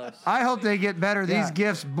like Carlos. I hope they get better. These Yeah.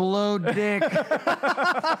 gifts blow dick.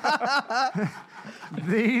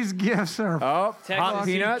 These gifts are. Oh, Texas hot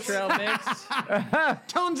peanuts? Trail Mix.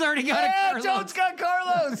 Tone's already got a Carlos. Jones got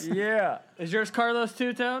Carlos. Yeah. Is yours Carlos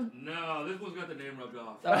too, Tone? No, this one's got the name rubbed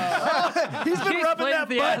off. He's been He's rubbing played that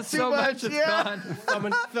the butt ass too so much. it's Yeah.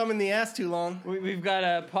 gone. Thumbing the ass too long. We've got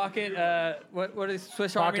a pocket. What is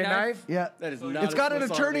Swiss Army Pocket knife? Yeah. That is not. It's got a an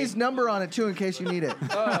Swiss attorney's Army. number on it too, in case you need it.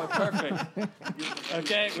 Oh, perfect.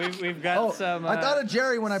 Okay, we've got Oh, some. I thought of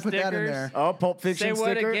Jerry when I put that in stickers. there. Oh, Pulp Say Fiction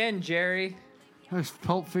what sticker? again, Jerry? That's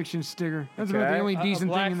Pulp Fiction sticker. That's about the Okay. only A decent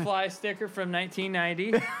black thing in the. fly sticker from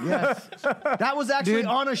 1990. Yes. That was actually Dude.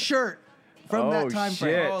 on a shirt from Oh, that time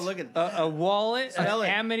frame. shit. Oh, look at A wallet, an Smell it.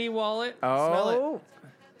 Amity wallet. Oh.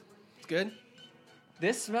 It's good.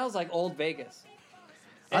 This smells like Old Vegas.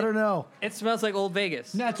 I don't know. It smells like Old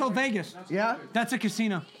Vegas. No, it's Old Vegas. Yeah. That's a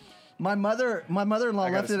casino. My mother-in-law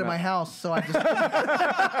gotta left it at smell. my house, so I just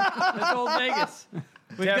That's Old Vegas.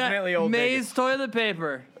 We've Definitely got Old Maze Vegas. toilet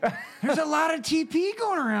paper. There's a lot of TP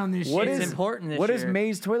going around this What year. It's is important this What is year.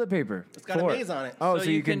 Maze toilet paper? It's got a for? maze on it. Oh, So so,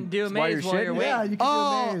 you can do a while maze while you're shitting? yeah, you can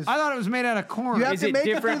Oh, do a maze. I thought it was made out of corn. You have Is to it make it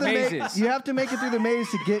through different the maze. mazes? You have to make it through the maze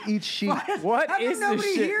to get each sheet. What How come is this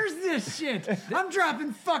nobody shit? hears this shit? I'm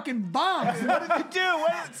dropping fucking bombs. Say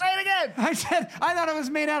it again. I said I thought it was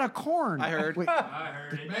made out of corn. I heard. Wait.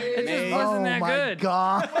 It just Maze. wasn't Oh that my good.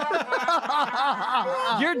 god.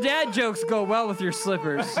 Your dad jokes go well with your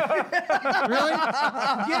slippers. Really?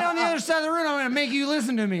 Get on the other side of the room. I'm going to make you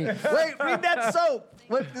listen to me. Wait, read that soap.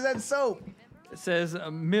 What is that soap? It says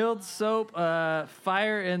milled soap,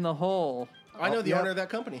 fire in the hole, I know the yeah. owner of that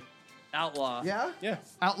company. outlaw. Yeah. Yeah.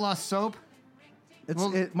 Outlaw soap.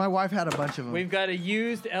 My wife had a bunch of them. We've got a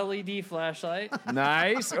used LED flashlight,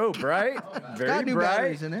 Nice. Oh, bright. Very got new bright.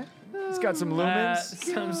 batteries in it. It's got some lumens.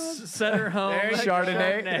 some Sutter Home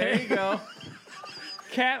Chardonnay. There you go.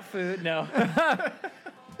 Cat food, no.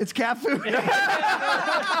 It's cat food.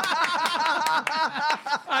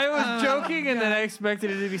 I was joking and then I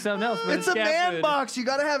expected it to be something else, but It's it's a cat man food. box. You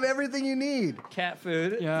got to have everything you need. Cat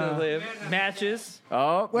food Yeah. to live. Matches.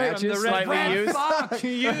 Oh, Wait, matches the Red slightly used. Fox.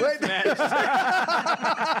 Used matches.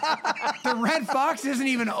 The red fox isn't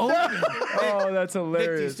even open. Oh, that's Vic, do you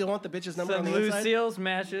hilarious. still want the bitch's number Some on the inside? Lucille's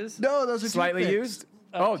matches. No, those are Slightly toothpicks. used?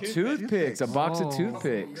 Oh, toothpicks. toothpicks. A box of Oh.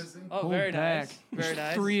 toothpicks. Oh, very Back. nice. Very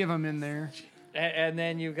nice. 3 of them in there. And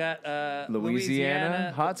then you've got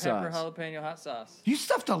Louisiana hot pepper sauce. jalapeno hot sauce. You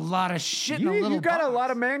stuffed a lot of shit in a You little got a box.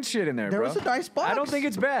 lot of man shit in there, There bro. was a nice box. I don't think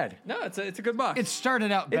it's bad. No, it's a good box. It started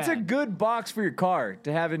out bad. It's a good box for your car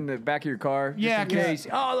to have in the back of your car. Just Yeah, in 'cause- case.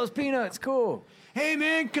 Oh, those peanuts, cool. Hey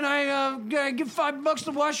man, can I give $5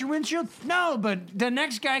 to wash your windshield? No, but the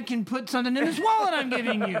next guy can put something in his wallet I'm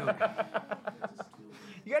giving you.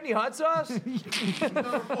 You got any hot sauce? How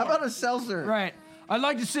about a seltzer? Right. I'd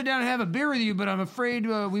like to sit down and have a beer with you, but I'm afraid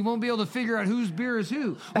we won't be able to figure out whose beer is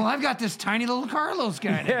who. Well, I've got this tiny little Carlos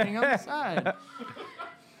guy hanging on the side.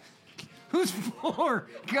 Who's 4?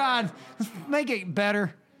 God, let's make it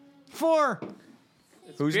better. 4.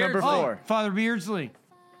 Who's Beardsley. number 4? Father Beardsley.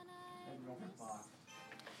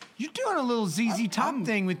 You're doing a little ZZ Top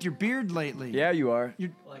thing with your beard lately. Yeah, you are.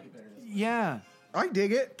 Yeah. I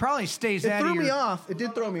dig it. Probably stays It out threw of your me off. It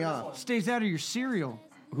did throw me off. stays out of your cereal.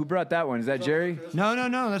 Who brought that one? Is that Jerry? No,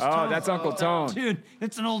 that's Oh, Tone. that's Uncle Tone. Dude,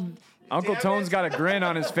 it's an old Uncle Tone's got a grin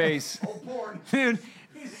on his face. dude.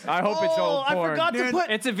 I hope it's old I porn. forgot to Dude, put.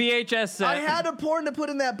 It's a VHS set. I had a porn to put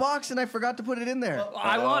in that box, and I forgot to put it in there.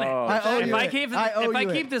 I want it. I owe if you I it. keep I owe if I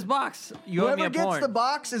you keep it. this box, you owe me Whoever a gets porn. the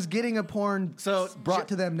box is getting a porn So brought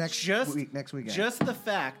to them next just weekend. Just the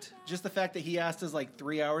fact that he asked us like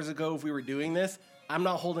 3 hours ago if we were doing this, I'm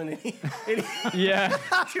not holding any Yeah.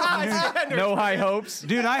 too high standards. No high hopes.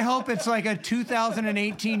 Dude, I hope it's like a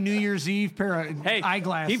 2018 New Year's Eve pair of Hey,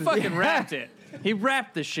 eyeglasses. he fucking wrapped it. He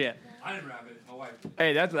wrapped the shit. I didn't wrap it. My wife.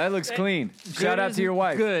 Hey, that looks clean. Shout out to your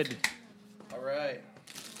wife. Good. All right.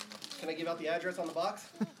 Can I give out the address on the box?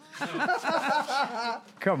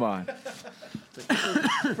 Come on.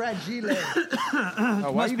 Fragile.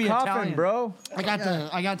 Oh, why Must you be coughing, Italian. bro? I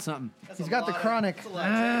got something. He's got the chronic.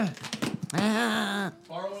 Borrow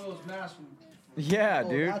one of those masks from Yeah, Oh,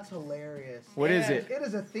 dude. that's hilarious. What is And it? It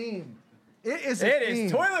is a theme. It is a It theme.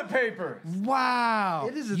 is toilet paper. Wow.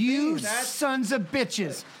 It is a you thing. That's- sons of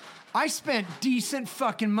bitches. I spent decent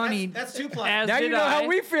fucking money. That's 2 ply. As Now did you know I. how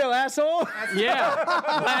we feel, asshole. Yeah,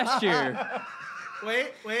 last year.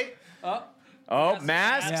 Wait. Oh,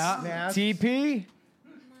 masks. Yeah. Masks. TP.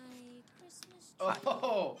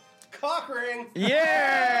 Oh, cock ring. Yeah.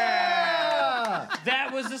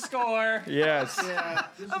 That was the score. Yes. Yeah.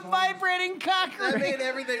 A vibrating cock That ring. made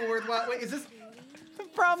everything worthwhile. Wait, is this The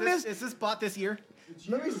problem is, bought this year?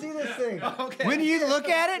 Let me see this thing. Okay. when you look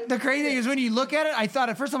at it, the crazy thing is when you look at it, I thought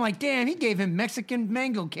at first, I'm like, damn, he gave him Mexican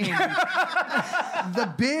mango candy.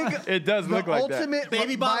 The big, It does the look like that. ultimate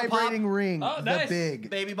Baby bottle vibrating pop. ring. Oh, The nice. big.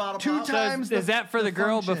 Baby bottle Two pop? times. Is that for the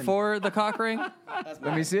girl function. before the cock ring? That's Let me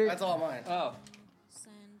mine. see. That's all mine. Oh.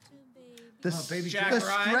 The, Jack the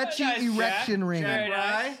Rye. stretchy Nice, Jack. erection ring. Jack.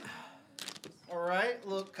 Right. All right.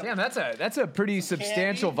 Look. Damn, that's a pretty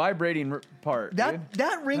substantial vibrating part. dude.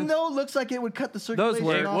 That ring though looks like it would cut the circulation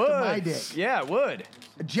work. It off to my would. dick. Yeah, it would.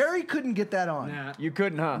 Jerry couldn't get that on. You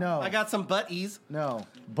couldn't, huh? No. I got some butt ease. No.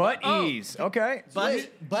 Butt ease. Okay. Butt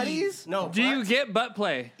buddies? ease. No. Do you butt get butt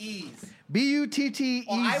play? ease? B-U-T-T-E-Z-E.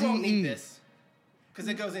 Well, I won't need this because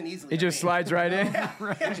it goes in easily. It just slides right in.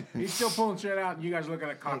 He's still pulling shit out, and you guys look at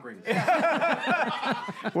a cock ring.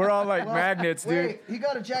 We're all like magnets, dude. Wait, he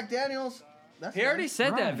got a Jack Daniels. That's He already nice.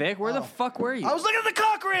 said that, Vic. Where the fuck were you? I was looking at the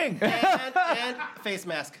cock ring. and face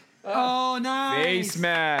mask. Oh, nice. Face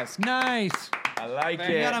mask. Nice. I like You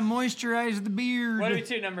it. gotta moisturize the beard. What do we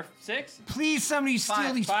do? Number 6? Please, somebody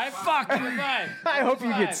steal these Five? fucking. Number 5. I hope you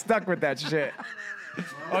get Five. stuck with that shit.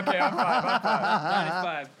 Okay, I'm fine. Minus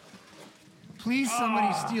 5. Please,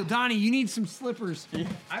 somebody steal. Donnie, you need some slippers.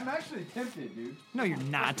 I'm actually tempted, dude. No, you're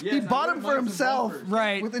not. He bought them for himself.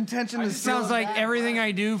 Right. With intention to It sounds like everything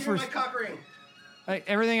I do Give for me my cock ring.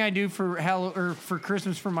 everything I do for for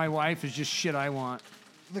Christmas for my wife is just shit I want.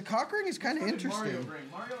 The cock ring is kind of interesting.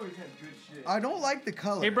 Mario always had good shit. I don't like the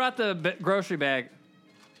color. He brought the grocery bag.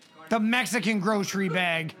 The Mexican grocery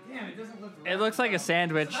bag. Damn, it doesn't look It looks like a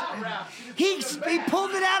sandwich. He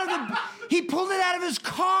pulled it out of his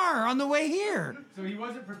car on the way here. So he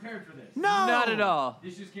wasn't prepared for this. No, Not at all.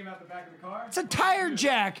 This just came out the back of the car? It's a tire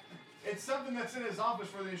jack. It's something that's in his office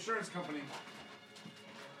for the insurance company.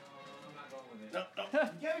 I'm not going with it. No. You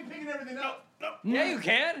can't be picking everything up. No. Yeah, you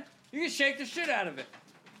can. You can shake the shit out of it.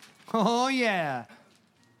 Oh yeah.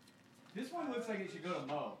 This one looks like it should go to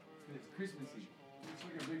Mo. It's Christmassy. Looks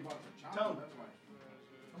like a big box of chocolate. Tell him. That's why.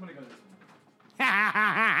 I'm gonna go this one.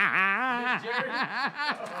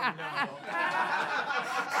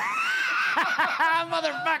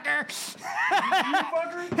 Motherfucker.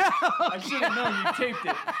 I should have known you taped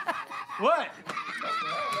it. What?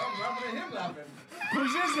 I'm laughing at him laughing.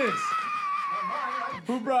 Whose is this?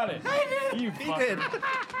 Who brought it? I did. You fucker.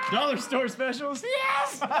 Dollar store specials?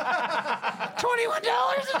 Yes. $21 a dollar.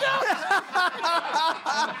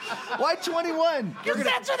 Why 21? Because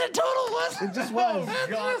that's what the total was. It just was.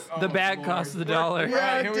 The bag cost $1.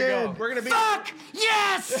 Yeah, here it we did. go. We're gonna be. Fuck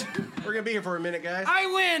yes. We're gonna be here for a minute, guys. I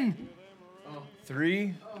win.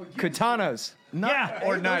 3 katanas. Yeah.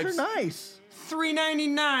 Or Hey, knives. those are nice.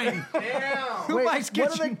 $3.99. Who Wait, buys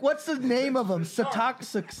kitchen? what's the name of them?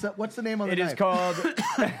 What's the name of the It is knife? called.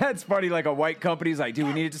 That's funny. Like a white company's like, dude,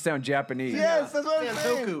 we need it to sound Japanese. Yes, that's what I'm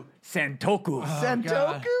saying. Santoku. Santoku.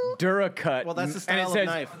 Santoku? Duracut. Well, that's the and style of it says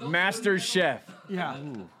knife. Master Chef. Yeah.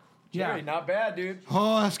 Yeah, Yeah. not bad, dude.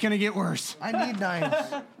 Oh, that's gonna get worse. I need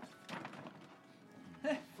knives.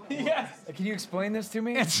 Yes. Can you explain this to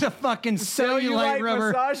me? It's a fucking cellulite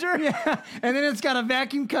rubber. massager? Yeah, and then it's got a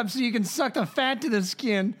vacuum cup so you can suck the fat to the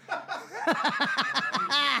skin.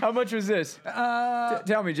 How much was this?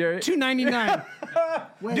 Tell me, Jerry. $2.99.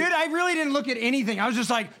 Dude, I really didn't look at anything. I was just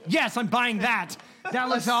like, yes, I'm buying that. That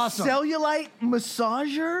looks awesome. Cellulite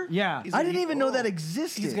massager? Yeah. I didn't even know that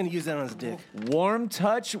existed. He's gonna use that on his dick. Warm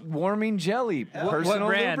touch warming jelly. Personal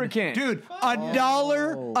brand? lubricant. Dude, $1,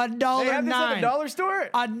 they have this at $1.09. the dollar store?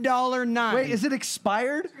 $1.09. Wait, is it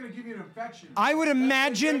expired? It's gonna give you an infection. I would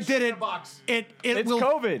imagine that in a box. it It's will.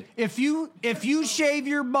 COVID. If you shave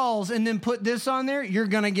your balls and then put this on there, you're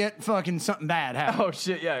gonna get fucking something bad happen. Oh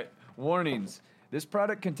shit! Yeah. Warnings. This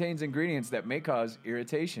product contains ingredients that may cause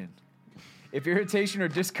irritation. If irritation or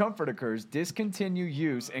discomfort occurs, discontinue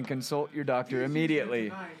use and consult your doctor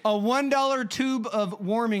immediately. A $1 tube of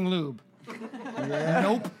warming lube.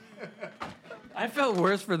 Nope. I felt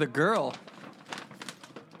worse for the girl.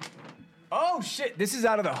 Oh shit! This is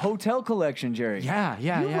out of the hotel collection, Jerry. Yeah.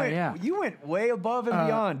 You went way above and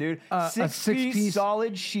beyond, dude. a Six-piece six-piece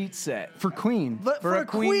solid sheet set. For queen. But For a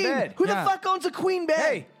queen bed. Who Yeah. the fuck owns a queen bed?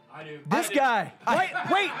 Hey, this guy.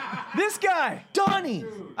 Wait, this guy. Donnie.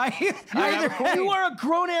 You are a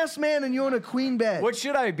grown ass man and you own a queen bed. What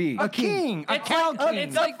should I be? A king. A It's cow like- king.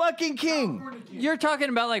 it's The like- fucking king. You're talking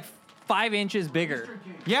about like 5 inches bigger.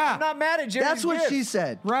 Yeah. I'm not mad at Jerry's That's what gift. she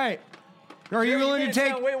said. Right. Are you Jerry, willing you to can't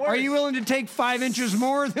take? sound way worse. Are you willing to take 5 inches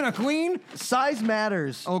more than a queen? Size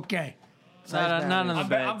matters. Okay. Not on the I'm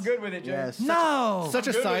beds. good with it, Jerry. Yes. No. Such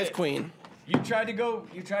a good with size it. queen. You tried to go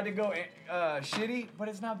shitty, but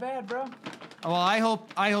it's not bad, bro. Well, I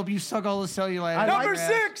hope you suck all the cellulite. I out of Number like your ass.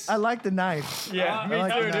 6. I like the knife. Yeah, me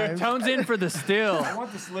like too, the dude. knife. Tones in for the still. I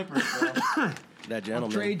want the slippers, bro. That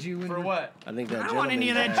gentleman. Trade you in For what? I think that I don't want any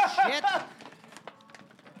of gentleman that shit.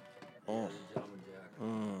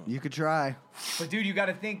 You could try. But dude, you got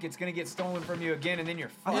to think it's gonna get stolen from you again, and then you're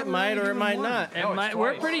It fucked. might or it might not. And No, it's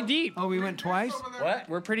we're twice. pretty deep. Oh, we went twice. What?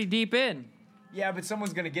 We're pretty deep in. Yeah, but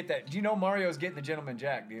someone's gonna get that. Do you know Mario's getting the Gentleman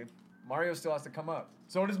Jack, dude? Mario still has to come up.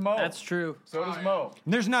 So does Mo. That's true. So does Mo.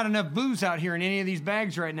 There's not enough booze out here in any of these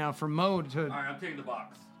bags right now for Mo to. All right, I'm taking the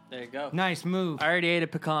box. There you go. Nice move. I already ate a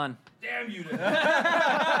pecan. Damn you! He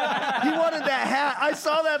wanted that hat. I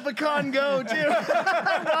saw that pecan go too.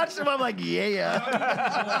 I watched him. I'm like, yeah.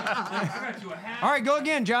 I got you a hat. All right, go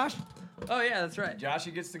again, Josh. Oh yeah, that's right.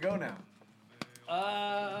 Joshy gets to go now.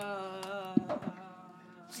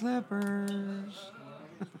 Slippers.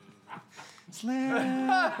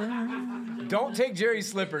 Slippers. Don't take Jerry's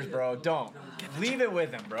slippers, bro. Don't. Leave it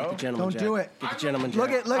with him, bro. Gentleman Don't Jack. do it. Get the gentleman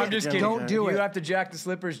Jack. Look I'm at. just kidding. Don't do You it. have to jack the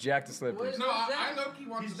slippers. Jack the slippers. No, I know he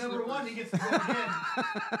wants the Number one, he gets to go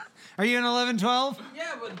again. Are you in 11-12?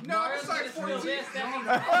 Yeah, but No, it's like 14.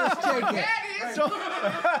 Just take it.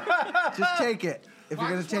 Just take it. If you're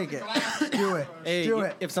gonna take it, do it. Hey, do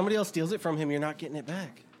it. if somebody else steals it from him, you're not getting it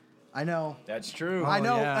back. I know. That's true. I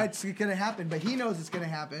know yeah. it's gonna happen, but he knows it's gonna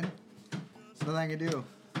happen. So nothing I can do.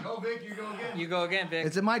 Go, Vic. You go again. You go again, Vic.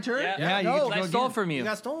 Is it my turn? Yeah. Yeah, you No. get to I go stole again. from you. You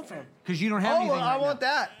got stolen from. Because you don't have Oh, anything. well, I right want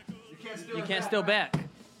that. You can't steal. You it can't back. steal back.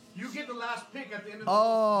 You get the last pick at the end of the.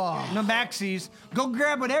 Oh. now. No backsies. Go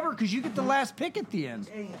grab whatever, because you get the last pick at the end.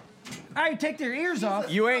 All right, take their ears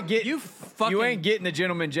off. You ain't getting. You fucking. You ain't getting the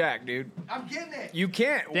Gentleman Jack, dude. I'm getting it. You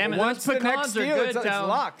can't. Damn it, Once those the next pecans are steal, good, it's Tom.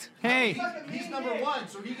 locked. Hey, He's number one,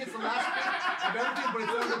 so he gets the last pick of everything, but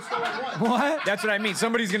it's only been stolen once. what? That's what I mean.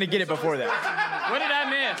 Somebody's gonna get it before that. What did I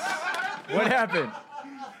miss? What happened?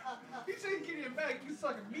 He said, "Get it back. You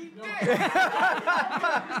sucking meat dick."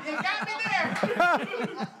 You got me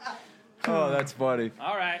there. Oh, that's funny.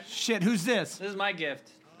 All right. Shit, who's this? This is my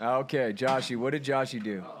gift. Okay, Joshy. What did Joshy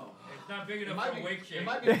do? It's not big enough for a wake shake. It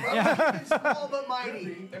might be perfect, small but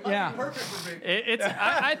mighty. It might Yeah. be perfect for Vic. It's.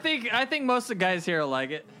 I think most of the guys here will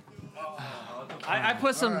like it. I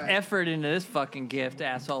put some All right. effort into this fucking gift,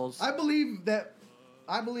 assholes. I believe that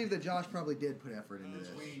Josh probably did put effort into this.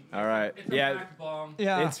 All right. It's a Yeah. back bomb.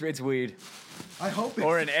 Yeah. It's weed I hope it's.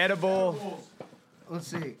 or an edible. Let's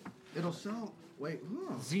see. It'll sell. Wait.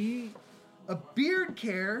 Z. A beard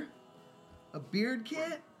care. A beard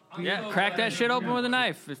kit. Yeah, crack that shit open with a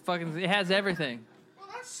knife. It has everything. Well,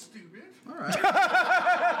 that's stupid. All right.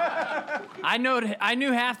 I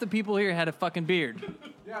knew half the people here had a fucking beard.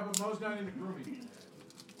 Yeah, but Mo's not into grooming.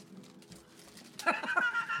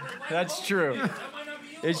 That's true. That might not be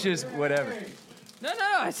you. It's just whatever. No,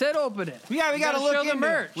 I said open it. Yeah, we gotta look show the into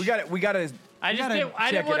merch. We got it. We got to. I gotta didn't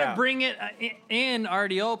check want it to out. bring it in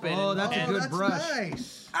already open. Oh, that's a and- good That's brush.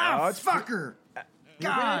 nice. Ah, Oh, it's- fucker.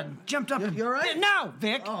 God, jumped up. You all right? No,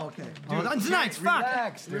 Vic. Oh, okay. Oh, that's nice. Fuck.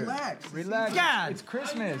 Relax, dude. Relax. Relax. God. It's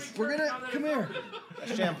Christmas. We're gonna come here.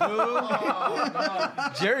 Shampoo.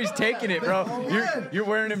 Jerry's taking it, bro. You're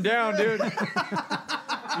wearing him down, dude.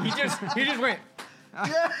 he just went. As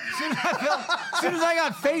soon as I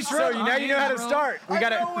got face So red, now you know how to start. We I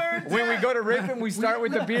gotta. know where it's When we at. go to rape him, we start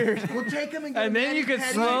with the beard. We'll take him and get and then you could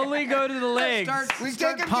slowly go to the legs. We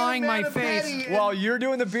start pawing my face. While you're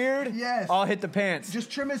doing the beard, Yes. I'll hit the pants. Just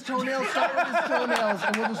trim his toenails, start with his toenails,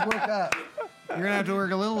 and we'll just work up. You're gonna have to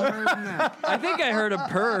work a little harder than that. I think I heard a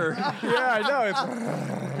purr. Yeah, I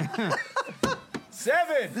know.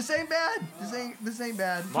 7. This ain't bad. This ain't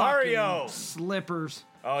bad. Mario. Slippers.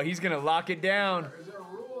 Oh, he's gonna lock it down. Is there a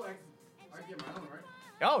rule? I get my own, right?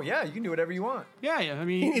 Oh yeah, you can do whatever you want. Yeah, I He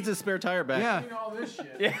mean, needs a spare tire back. yeah. All this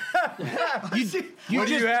shit. What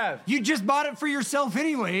do you have? You just bought it for yourself,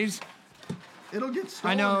 anyways. It'll get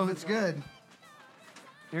stolen know. if it's good.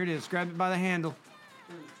 There it is. Grab it by the handle.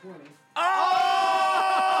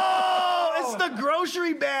 Oh, It's the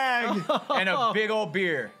grocery bag. and a big old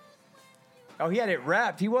beer. Oh, he had it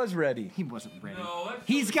wrapped. He was ready. He wasn't ready.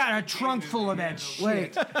 He's got a trunk full of that shit.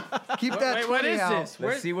 Wait, keep that Wait, what 20 is out. this?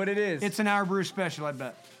 Let's see what it is. It's an Our Brew special, I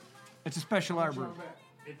bet. It's a special Our Brew.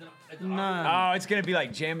 No, Oh, it's gonna be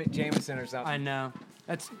like Jameson or something. I know.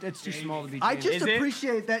 That's too small to be. I James. just Is it?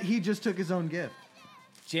 appreciate that he just took his own gift.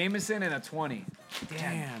 Jameson and a 20.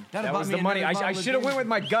 Damn. That was the money. I should have went with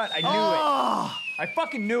my gut. I knew it. I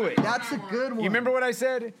fucking knew it. That's a good one. You remember what I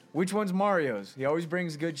said? Which one's Mario's? He always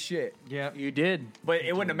brings good shit. Yeah. You did. But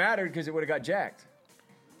it wouldn't have mattered because it would have got jacked.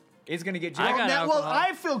 It's gonna get I jacked. got Now, well, alcohol.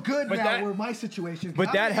 I feel good But now that- where my situation. 'cause but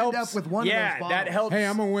I'm that gonna helps. End up with one yeah, of those that bottles. helps. Hey,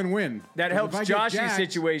 I'm a win-win. That 'Cause helps if I get Josh's jacked-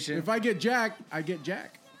 situation. If I get Jack, I get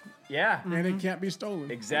Jack, Yeah, and it can't be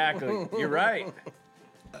stolen. exactly. You're right.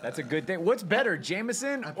 That's a good thing. What's better,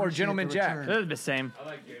 Jameson or appreciate Gentleman the Jack? return. They're the same.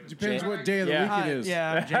 Depends what day of the Yeah. week it is.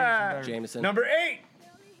 Yeah, Jameson better. Jameson. Number 8.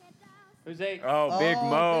 Who's 8? Oh, Big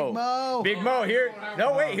Mo. Big Mo. Big Mo. Here.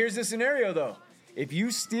 No, wait. Here's the scenario though. If you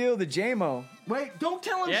steal the J-Mo, Wait, don't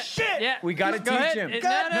tell him Yeah, shit. Yeah. we gotta Just go teach ahead. him. No,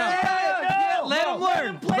 God no, damn. no. Let him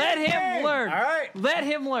learn. Let him learn. All right. Let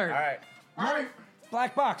him learn. All right. All right,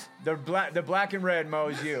 Black box. The black and red Mo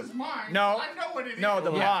is you. this is mine. No. I know what it is. No,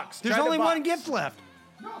 the box. There's Try the only one box. gift left.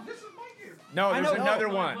 No, this is my gift. No, there's know. another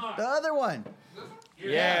one. The other one.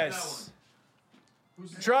 Yes.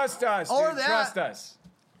 Trust us. Or Dude. that. Trust us.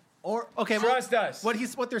 Or Okay, well, Trust us.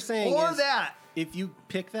 what they're saying or is that. if you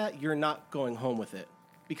pick that, you're not going home with it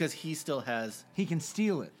because he still has. He can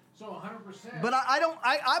steal it. So 100%. But I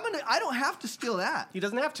don't have to steal that. He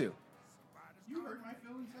doesn't have to. You hurt my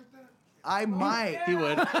feelings like that? I might. He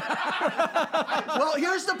would. Well,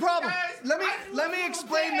 here's the problem. Guys, Let me I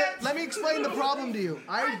explain lose that. Let me explain the problem to you.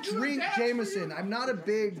 I I do drink that for Jameson. you. I'm not a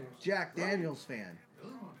big Jack Daniels fan,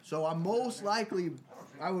 so I would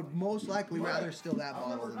most likely rather steal that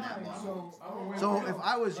bottle than that bottle. So if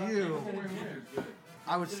I was you,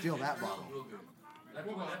 I would steal that bottle.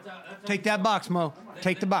 Take that box, Mo.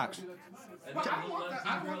 Take the box. But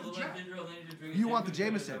I want the Jack. You want the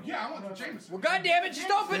Jameson? Yeah, I want the Jameson. Well, God damn it, just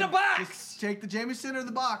open the box. Take the Jameson or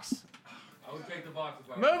the box.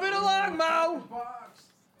 Move it along, Mo.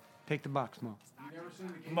 Take the box, Mo.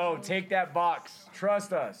 Mo, take that box.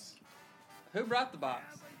 Trust us. Who brought the box?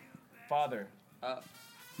 Father.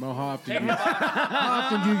 Mo, how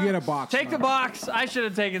often do you get a box? Take the box. I should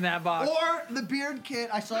have taken that box. Or the beard kit.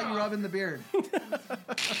 I saw you rubbing the beard.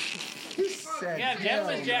 He said, Yeah,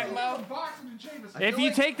 Gentleman's Jack, The Mo. box and the Jameson. If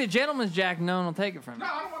you take the Gentleman's Jack, no one will take it from No,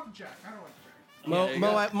 you. I don't want the Jack. I don't want the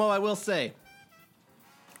Jack. Mo, I will say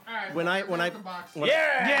All right. when I the box. Yeah.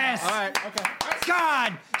 Yes. all right.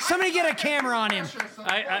 God, somebody get a camera on him.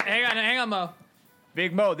 Hang on, Mo.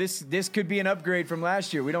 Big Mo, this could be an upgrade from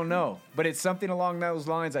last year. We don't know, but it's something along those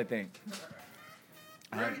lines. I think.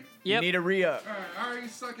 Ready? You Yep. need a re-up. All right. I already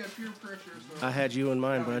suck at peer pressure, so. I had you in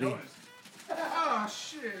mind, buddy. Oh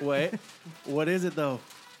shit. Wait, what is it though?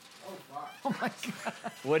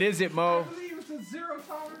 What is it, Mo? I believe it's a zero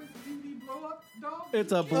tolerance DVD blow up dog.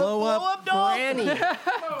 It's a blow up granny.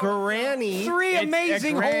 Granny. Three It's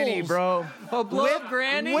amazing a granny, holes. bro. Oh, blow up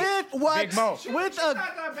Granny. With what? Big Mo. With not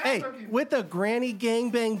that bad hey, looking. with a Granny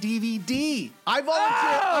Gangbang DVD. I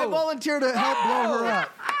volunteer to help blow her up.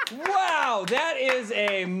 Wow, that is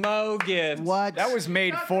a Mo gift. What? That was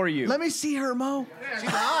made for you. Let me see her, Mo. She's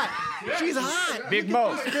hot. She's hot. Big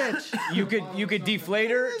Mo, Bitch. you could deflate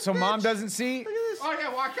her so mom doesn't see. Oh yeah.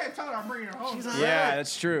 Well, I can't tell her I'm bringing her home. Yeah,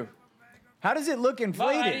 that's true. How does it look Mo,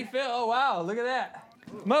 how do you inflated? feel? Oh, wow, look at that.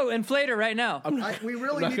 Mo, inflate her right now. We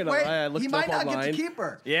really not need. gonna Wait, lie, I looked he it might up not get to online. keep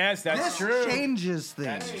her. Yes, that's This true. changes things.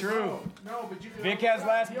 That's true. No, but you can. Vic open has her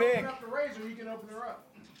last up. You big. Open up the razor, you can open her up.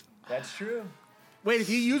 That's true. Wait, if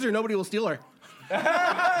you use her, nobody will steal her. Right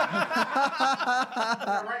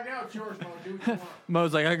now, it's yours, Mo. Do what you want.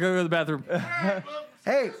 Mo's like, I gotta go to the bathroom.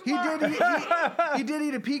 Hey, he did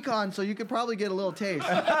eat a pecan, so you could probably get a little taste.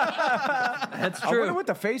 That's I wonder true. what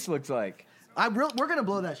the face looks like. We're gonna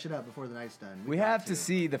blow that shit up before the night's done. We have to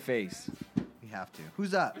see the face. We have to.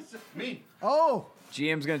 Who's up? Me. Oh,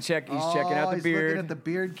 GM's gonna check. He's checking out the he's beard looking at the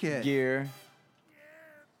beard kit. gear.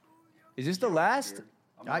 Is this the last?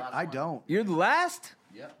 I don't. You're the last?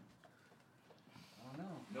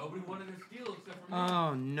 Nobody wanted to steal except for me.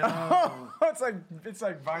 Oh no. it's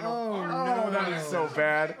like vinyl. Oh, no, that is so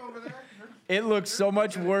bad. It looks so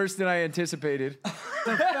much worse than I anticipated.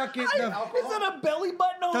 Is that a belly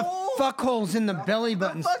button The fuck hole's in the belly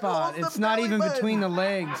button fuck spot. hole's It's the not belly even button. between the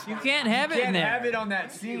legs. You can't have it in Can't there. have it on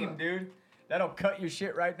that seam, dude. That'll cut your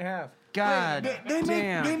shit right in half. God They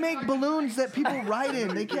damn. make balloons that people ride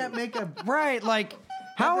in. They can't make a. Right, like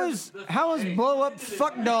how is blow up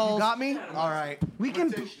fuck dolls? Got me? All right. We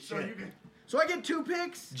can. So I get 2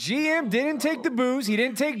 picks. GM didn't take the booze. He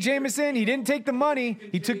didn't take Jameson. He didn't take the money.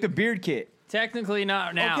 He took the beard kit. Technically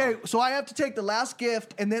not now. Okay, so I have to take the last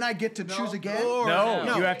gift, and then I get to choose again. No,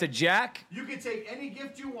 you have to jack. You can take any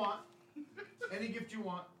gift you want. Any gift you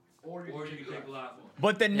want. Or Or you can take the last one.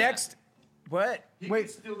 But the next, what? He Wait. can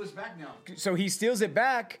steal this back now. So he steals it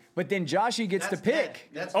back, but then Joshy gets to pick.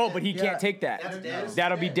 But he Yeah. can't take that. That's dead.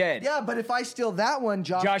 That'll be dead. Yeah, but if I steal that one,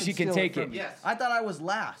 Joshy can steal take from it. me. Yes. I thought I was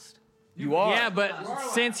last. You are. Yeah, but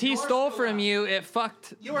since he stole from you, it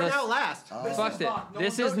fucked. You are now last. Fucked it.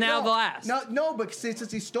 This is now the last. No, but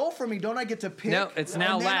since he stole from me, don't I get to pick? No, it's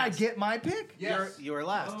now and then last. I get my pick? Yes. You are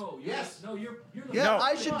last. Oh, yes. No, you're the Yeah, No.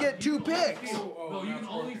 I should get 2 picks. No, you can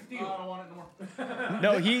only steal.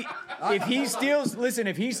 No, if he steals, listen,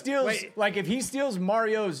 if he steals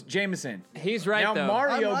Mario's Jameson, He's right now though.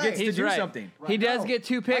 Mario I'm right. gets to He's do right. something. He does No. get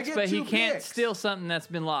 2 picks, get but he 2 can't picks. steal something that's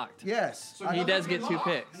been locked. Yes. He does get 2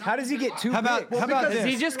 picks. How does he get 2 How about picks? how about because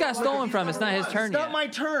this? He just got stolen from. It's not his turn It's not yet. my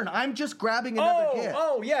turn. I'm just grabbing another gift.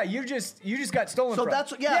 Yeah, you just got stolen So from.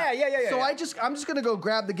 that's Yeah. So yeah. I'm just gonna go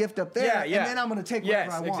grab the gift up there, Yeah, yeah. and then I'm gonna take whatever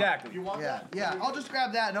Yes, I want. exactly. Yeah. I'll just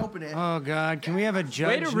grab that and open it. Oh God, can we have a judge?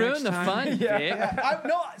 Way to ruin next the time? fun, Vic.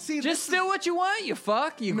 See, Just steal what you want, you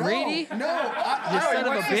fuck, you greedy. No, You son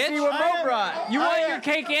of a See bitch. what Mo brought. You want your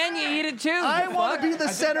cake and you eat it too. I you want fuck. to be the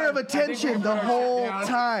center of attention the whole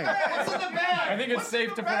time. I think it's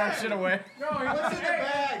safe to put our shit away. What's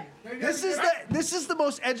in the bag? This is the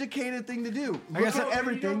most educated thing to do. Look at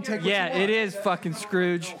everything. Take what Yeah, you want. it is fucking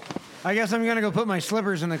Scrooge. I guess I'm gonna go put my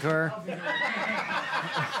slippers in the car.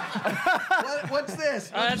 What's this?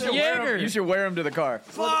 That's Jaeger. You should wear him to the car.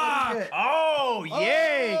 Fuck! Oh,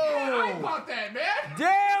 yay! I bought that, man.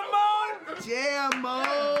 Damn, Mo! Damn,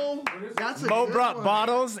 Mo. That's a Mo good brought one.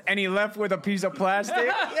 bottles and he left with a piece of plastic.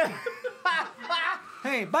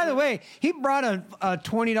 Hey, by the way, he brought a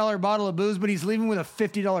 $20 bottle of booze, but he's leaving with a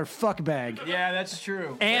 $50 fuck bag. Yeah, that's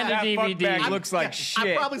true. And that a fuck DVD. bag looks like I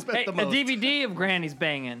shit. probably spent Hey, the a most. DVD of Granny's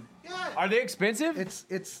banging. Are they expensive?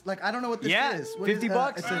 It's like I don't know what this Yeah, is. What 50 is,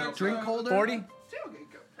 bucks? It's a drink holder. 40?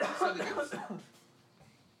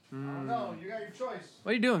 No, you got your choice.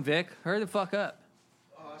 What are you doing, Vic? Hurry the fuck up.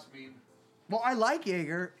 Oh, that's mean. Well, I like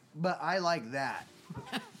Jaeger, but I like that.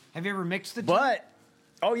 Have you ever mixed the two? But,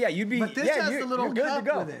 oh yeah, you'd be. But this yeah, has you're, the little you're good cup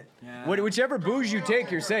to go. with it. Whichever booze you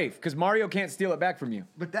take, you're safe because Mario can't steal it back from you.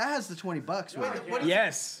 But that has the $20 with it. What is-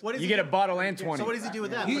 Yes, what does you he get a do? bottle and 20. So what does he do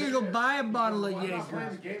with that? You can go buy a bottle of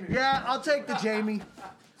Jaeger. Yeah, I'll take the Jamie.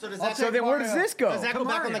 So does I'll that, So take then where Mario. does this go? does that go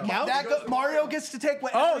back on the couch? Mario gets to take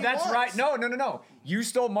whatever Oh, he that's wants. right. No. You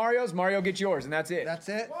stole Mario's. Mario gets yours, and that's it. That's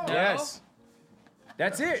it. Yes.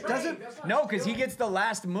 That's it. No, because he gets the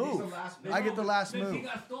last move. I get the last Since he move.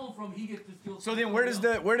 got stolen from, he gets to steal. So then where does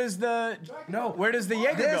the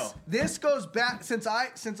Jaeger go? This goes back since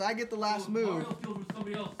I get the last move. Mario steals from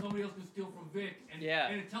somebody else. Somebody else can steal from Vic. And, Yeah.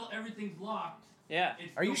 And until everything's locked, Yeah.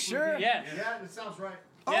 it's Are you still sure? Yes. Yeah, that sounds right.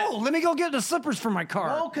 Oh, let me go get the slippers for my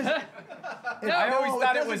car. No, because I always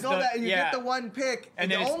thought it was you get the one pick.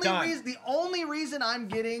 And the then it's only done. reason the only reason I'm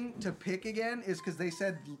getting to pick again is because they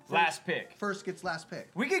said Last pick. First gets last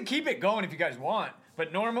pick. We could keep it going if you guys want,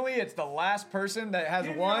 but normally it's the last person that has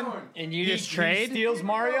one. And you He- just trade? He steals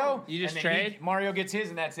Mario. You just and then trade? Mario gets his,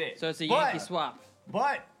 and that's it. So it's a But- Yankee swap.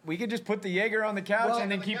 But we could just put the Jaeger on the couch Well,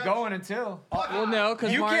 and then keep going until. Well, no,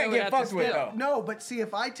 because You Mario can't would get have to fucked with steal. though. No, but see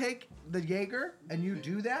if I take the Jaeger and you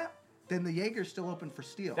do that, then the Jaeger's still open for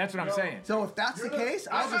steal. That's what I'm saying. So if that's the case,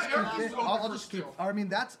 I'll just keep everything's this. open I'll for just keep. steal. I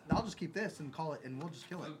mean, I'll just keep this and call it, and we'll just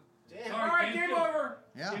kill it. all right, game over.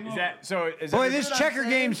 Yeah. Is that so? Is Boy, that, this checker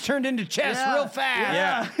game's turned into chess Yeah. real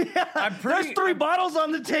fast. Yeah. I'm pretty. There's 3 bottles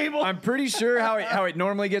on the table. I'm pretty sure how it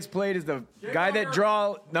normally gets played is the guy that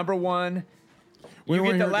draw number one. You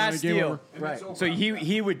get the last steal. Right. So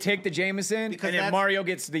he would take the Jameson, Because and then that's- Mario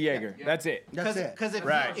gets the Jaeger. That's it. That's it. Because if,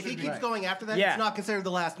 Right. if he keeps Right. going after that, Yeah. it's not considered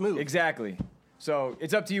the last move. Exactly. So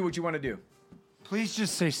it's up to you what you want to do. Please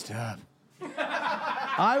just say stop.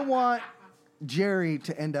 I want Jerry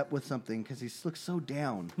to end up with something because he looks so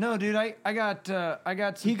down. No, dude, I got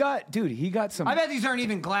some. He got some. I bet these aren't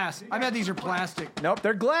even glass. I bet these are plastic. Nope,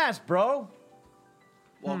 they're glass, bro.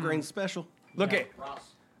 Walgreens special. Look at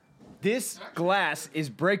this glass is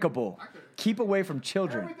breakable. keep away from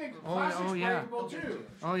children. Everything's Oh, plastic's yeah. breakable, too.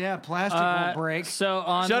 Oh yeah, plastic won't break. So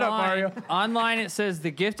online, Shut up, Mario. online it says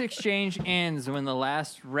the gift exchange ends when the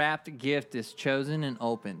last wrapped gift is chosen and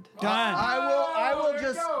opened. Done. I will there you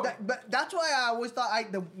just. go. But that's why I always thought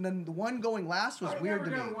the one going last was weird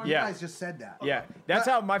to me. never done one. You Yeah. guys just said that. Yeah, that's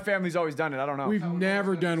how my family's always done it. I don't know. We've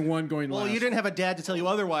never done one going Well, last. you didn't have a dad to tell you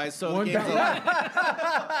otherwise, so the One game's time-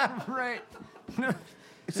 over. Right.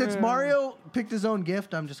 Since Mario picked his own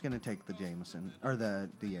gift, I'm just gonna take the Jameson or the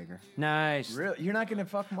Jaeger. Nice. Really? You're not gonna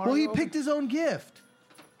fuck Mario? Well, he over? picked his own gift.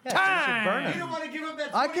 Yeah, so you should burn You him. don't want to give up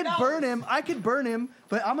that $20. I could burn him,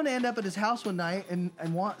 but I'm gonna end up at his house one night and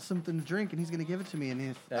want something to drink, and he's gonna give it to me.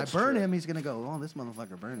 And if That's I burn true. him, he's gonna go, "Oh, this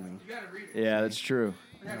motherfucker burned me." You gotta read it. Yeah, that's true.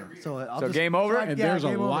 So I'll So just, game over? I- And yeah, there's a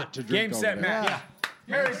game over. lot to drink Game, over set, there. match. Yeah.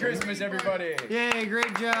 Merry Christmas, everybody. Yay,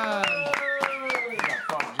 great job.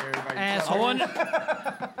 Fuck, Jerry, if I can Asshole.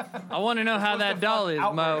 I want to know how that doll is, Mo.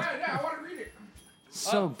 Yeah, I want to read it.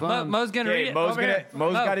 So bummed. Mo's gonna read Okay, it. Mo's Over gonna. here.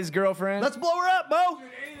 Mo's Mo. got his girlfriend. Let's blow her up, Mo. Dude,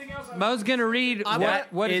 anything else? Mo's gonna read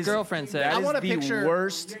what his is- girlfriend said. That I is want a the picture-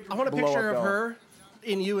 worst. I want a blow-up picture of doll. her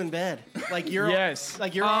in you in bed, like your Yes.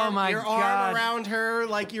 like your Oh arm, my your God. arm around her,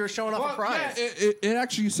 like you were showing off a Well, prize. yeah, it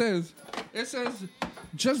actually says,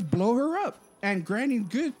 just blow her up, and Granny's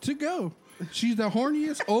good to go. She's the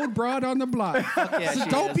horniest old broad on the block. yeah, So she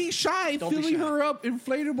don't is. be shy Don't be filling shy. her up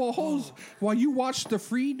inflatable holes while you watch the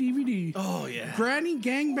free DVD. Oh yeah. Granny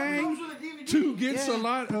Gangbang 2 gets a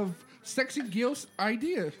lot of sexy gifts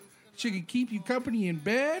ideas. She can keep you company in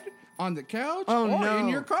bed, on the couch, Oh, or no. in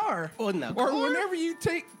your car. Oh, in the or car? whenever you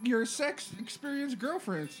take your sex experienced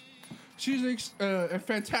girlfriends. She's a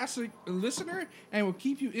fantastic listener and will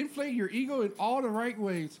keep you inflate your ego in all the right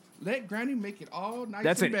ways. Let Granny make it all nice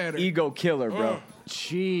That's and an better. ego killer, bro.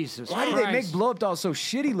 Jesus Why do Christ. they make blow up dolls so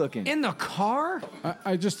shitty looking? In the car?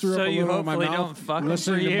 I just threw So up a you little in my hopefully mouth. don't fuck him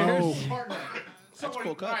listening for to Mo. years? That's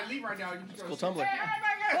cool cut. All right, leave right now. You can just go Cool sit.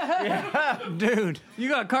 tumbler. Dude, You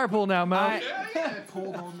got carpool now, Mo.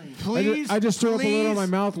 please. I just threw up a little in my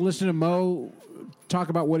please, mouth listening to Mo talk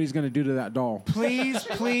about what he's going to do to that doll. Please,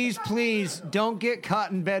 please, please don't get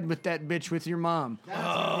caught in bed with that bitch with your mom.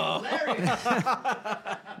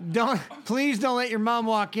 Please don't let your mom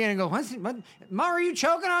walk in and go, what? Mom, are you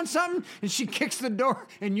choking on something? And she kicks the door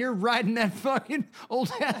and you're riding that fucking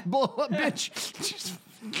old ass blow up bitch. Just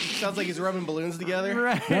Sounds like he's rubbing balloons together.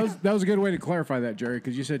 right. That was a good way to clarify that, Jerry,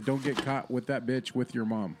 because you said don't get caught with that bitch with your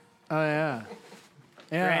mom. Oh yeah.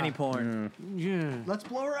 Yeah. Granny porn. Yeah. Let's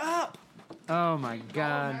blow her up. Oh my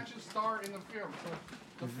God. Match and star in the film.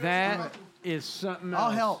 So That is something else.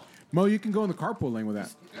 I'll help. Mo, you can go in the carpool lane with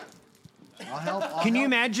that. I'll help. I'll Can you help.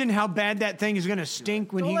 imagine how bad that thing is going to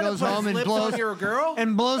stink when Don't he let it goes put home his and lips blows on your girl.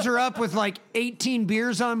 and blows her up with like 18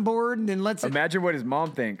 beers on board and then lets it. Imagine what his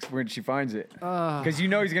mom thinks when she finds it. Because you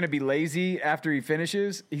know he's going to be lazy after he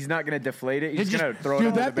finishes. He's not going to deflate it. He's It just going to throw it Dude,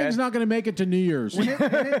 under the that thing's bed. not going to make it to New Year's. When it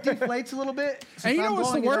deflates a little bit, since And you know I'm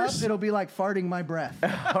what's the blowing it worst? Up, it'll be like farting my breath.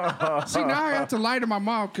 See, now I have to lie to my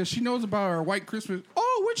mom because she knows about our white Christmas.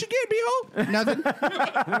 Oh, what'd you get, Beho? Nothing.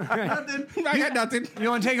 Nothing. I got nothing. You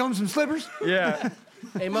want to take home some slippers? Yeah.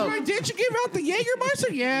 Hey Mo, Did you give out the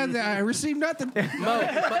Jägermeister? Yeah, I received nothing.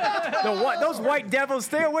 Those white devils,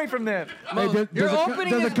 stay away from them. Hey, You're does it co- opening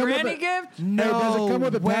does his it come with granny a- gift? No. does it come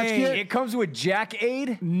with a patch way. kit? It comes with Jack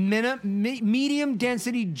Aid. Medium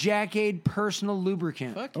density Jackade personal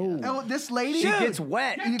lubricant. Oh, this lady. She gets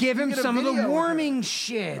wet. Give him get a some of the video of her. warming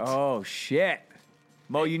shit. Oh, shit.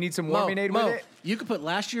 Mo, you need some Mo, warming aid Mo, with it? you could put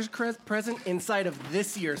last year's present inside of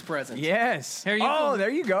this year's present. Yes. Here, you oh, can- there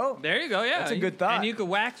you go. There you go. Yeah, That's a good thought. And you could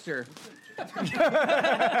wax her.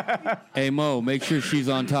 Hey Mo, make sure she's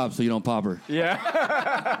on top so you don't pop her.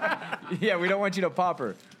 Yeah. Yeah, we don't want you to pop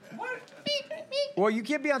her. Well, you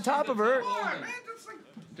can't be on top of her.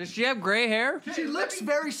 Does she have gray hair? She looks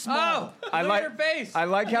very small. Oh, I look like at her face. I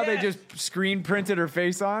like how they just screen printed her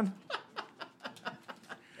face on.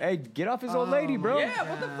 Hey, get off his old lady, bro. Yeah,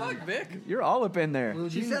 what the fuck, Vic? You're all up in there.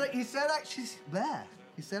 She said. He said. She's bad.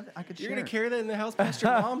 He said I could You're share. gonna carry that in the house past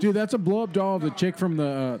your mom? Dude, that's a blow up doll of the chick from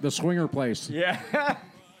the swinger place. Yeah,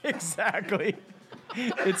 exactly.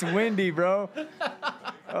 It's windy, bro.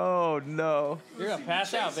 Oh, no. You're gonna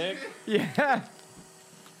pass out, Vic. Yeah.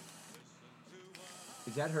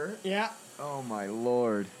 Is that her? Yeah. Oh, my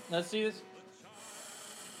Lord. Let's see this.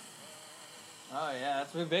 Oh yeah,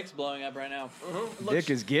 that's what Vic's blowing up right now. Dick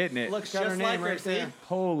is getting it. Looks Got her just name like her, right see? there.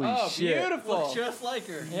 Holy Oh, shit. beautiful. Looks just like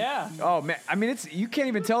her. Yeah. Oh, man. I mean, you can't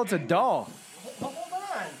even tell it's a doll. Hold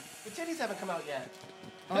on. The titties haven't come out yet.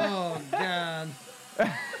 Oh God.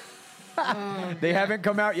 They haven't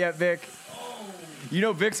come out yet, Vic. You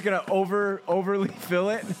know Vic's going to overly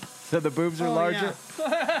fill it so the boobs are larger.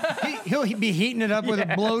 He He'll be heating it up with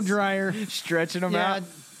a blow dryer. Stretching them Yeah. out.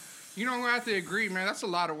 You know, I'm gonna have to agree, man. That's a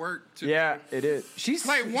lot of work. Yeah, it is. She's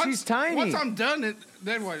she's tiny. Once I'm done,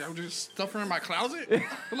 then what? I'll just stuff her in my closet.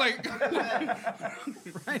 Like,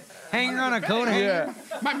 Hang her on a coat hanger.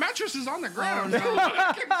 my mattress is on the ground.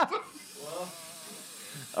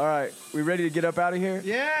 All right, we ready to get up out of here?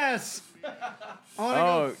 Yes.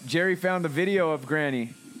 Oh, Jerry found the video of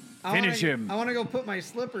Granny. Finish him. I want to go put my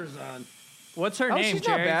slippers on. What's her Oh, name, she's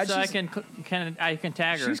not Jerry? bad. So I She's- can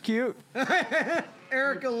tag her. She's cute.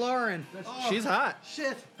 Erica Lauren. She's hot.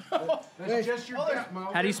 Shit. That's just your death, Mo.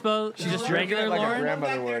 How do you spell? Just regular like Lauren? a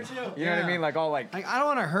grandmother would. You know what I mean? Like all like. I don't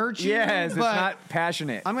want to hurt you. Yes, it's but not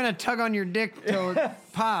passionate. I'm gonna tug on your dick till it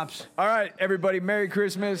pops. All right, everybody. Merry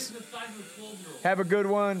Christmas. Have a good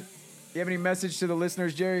one. You have any message to the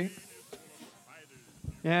listeners, Jerry?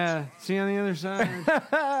 Yeah. See you on the other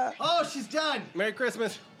side. Oh, she's done. Merry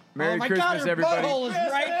Christmas. Merry oh my Christmas, God, her everybody. butthole is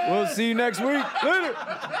right. We'll see you next week. Later.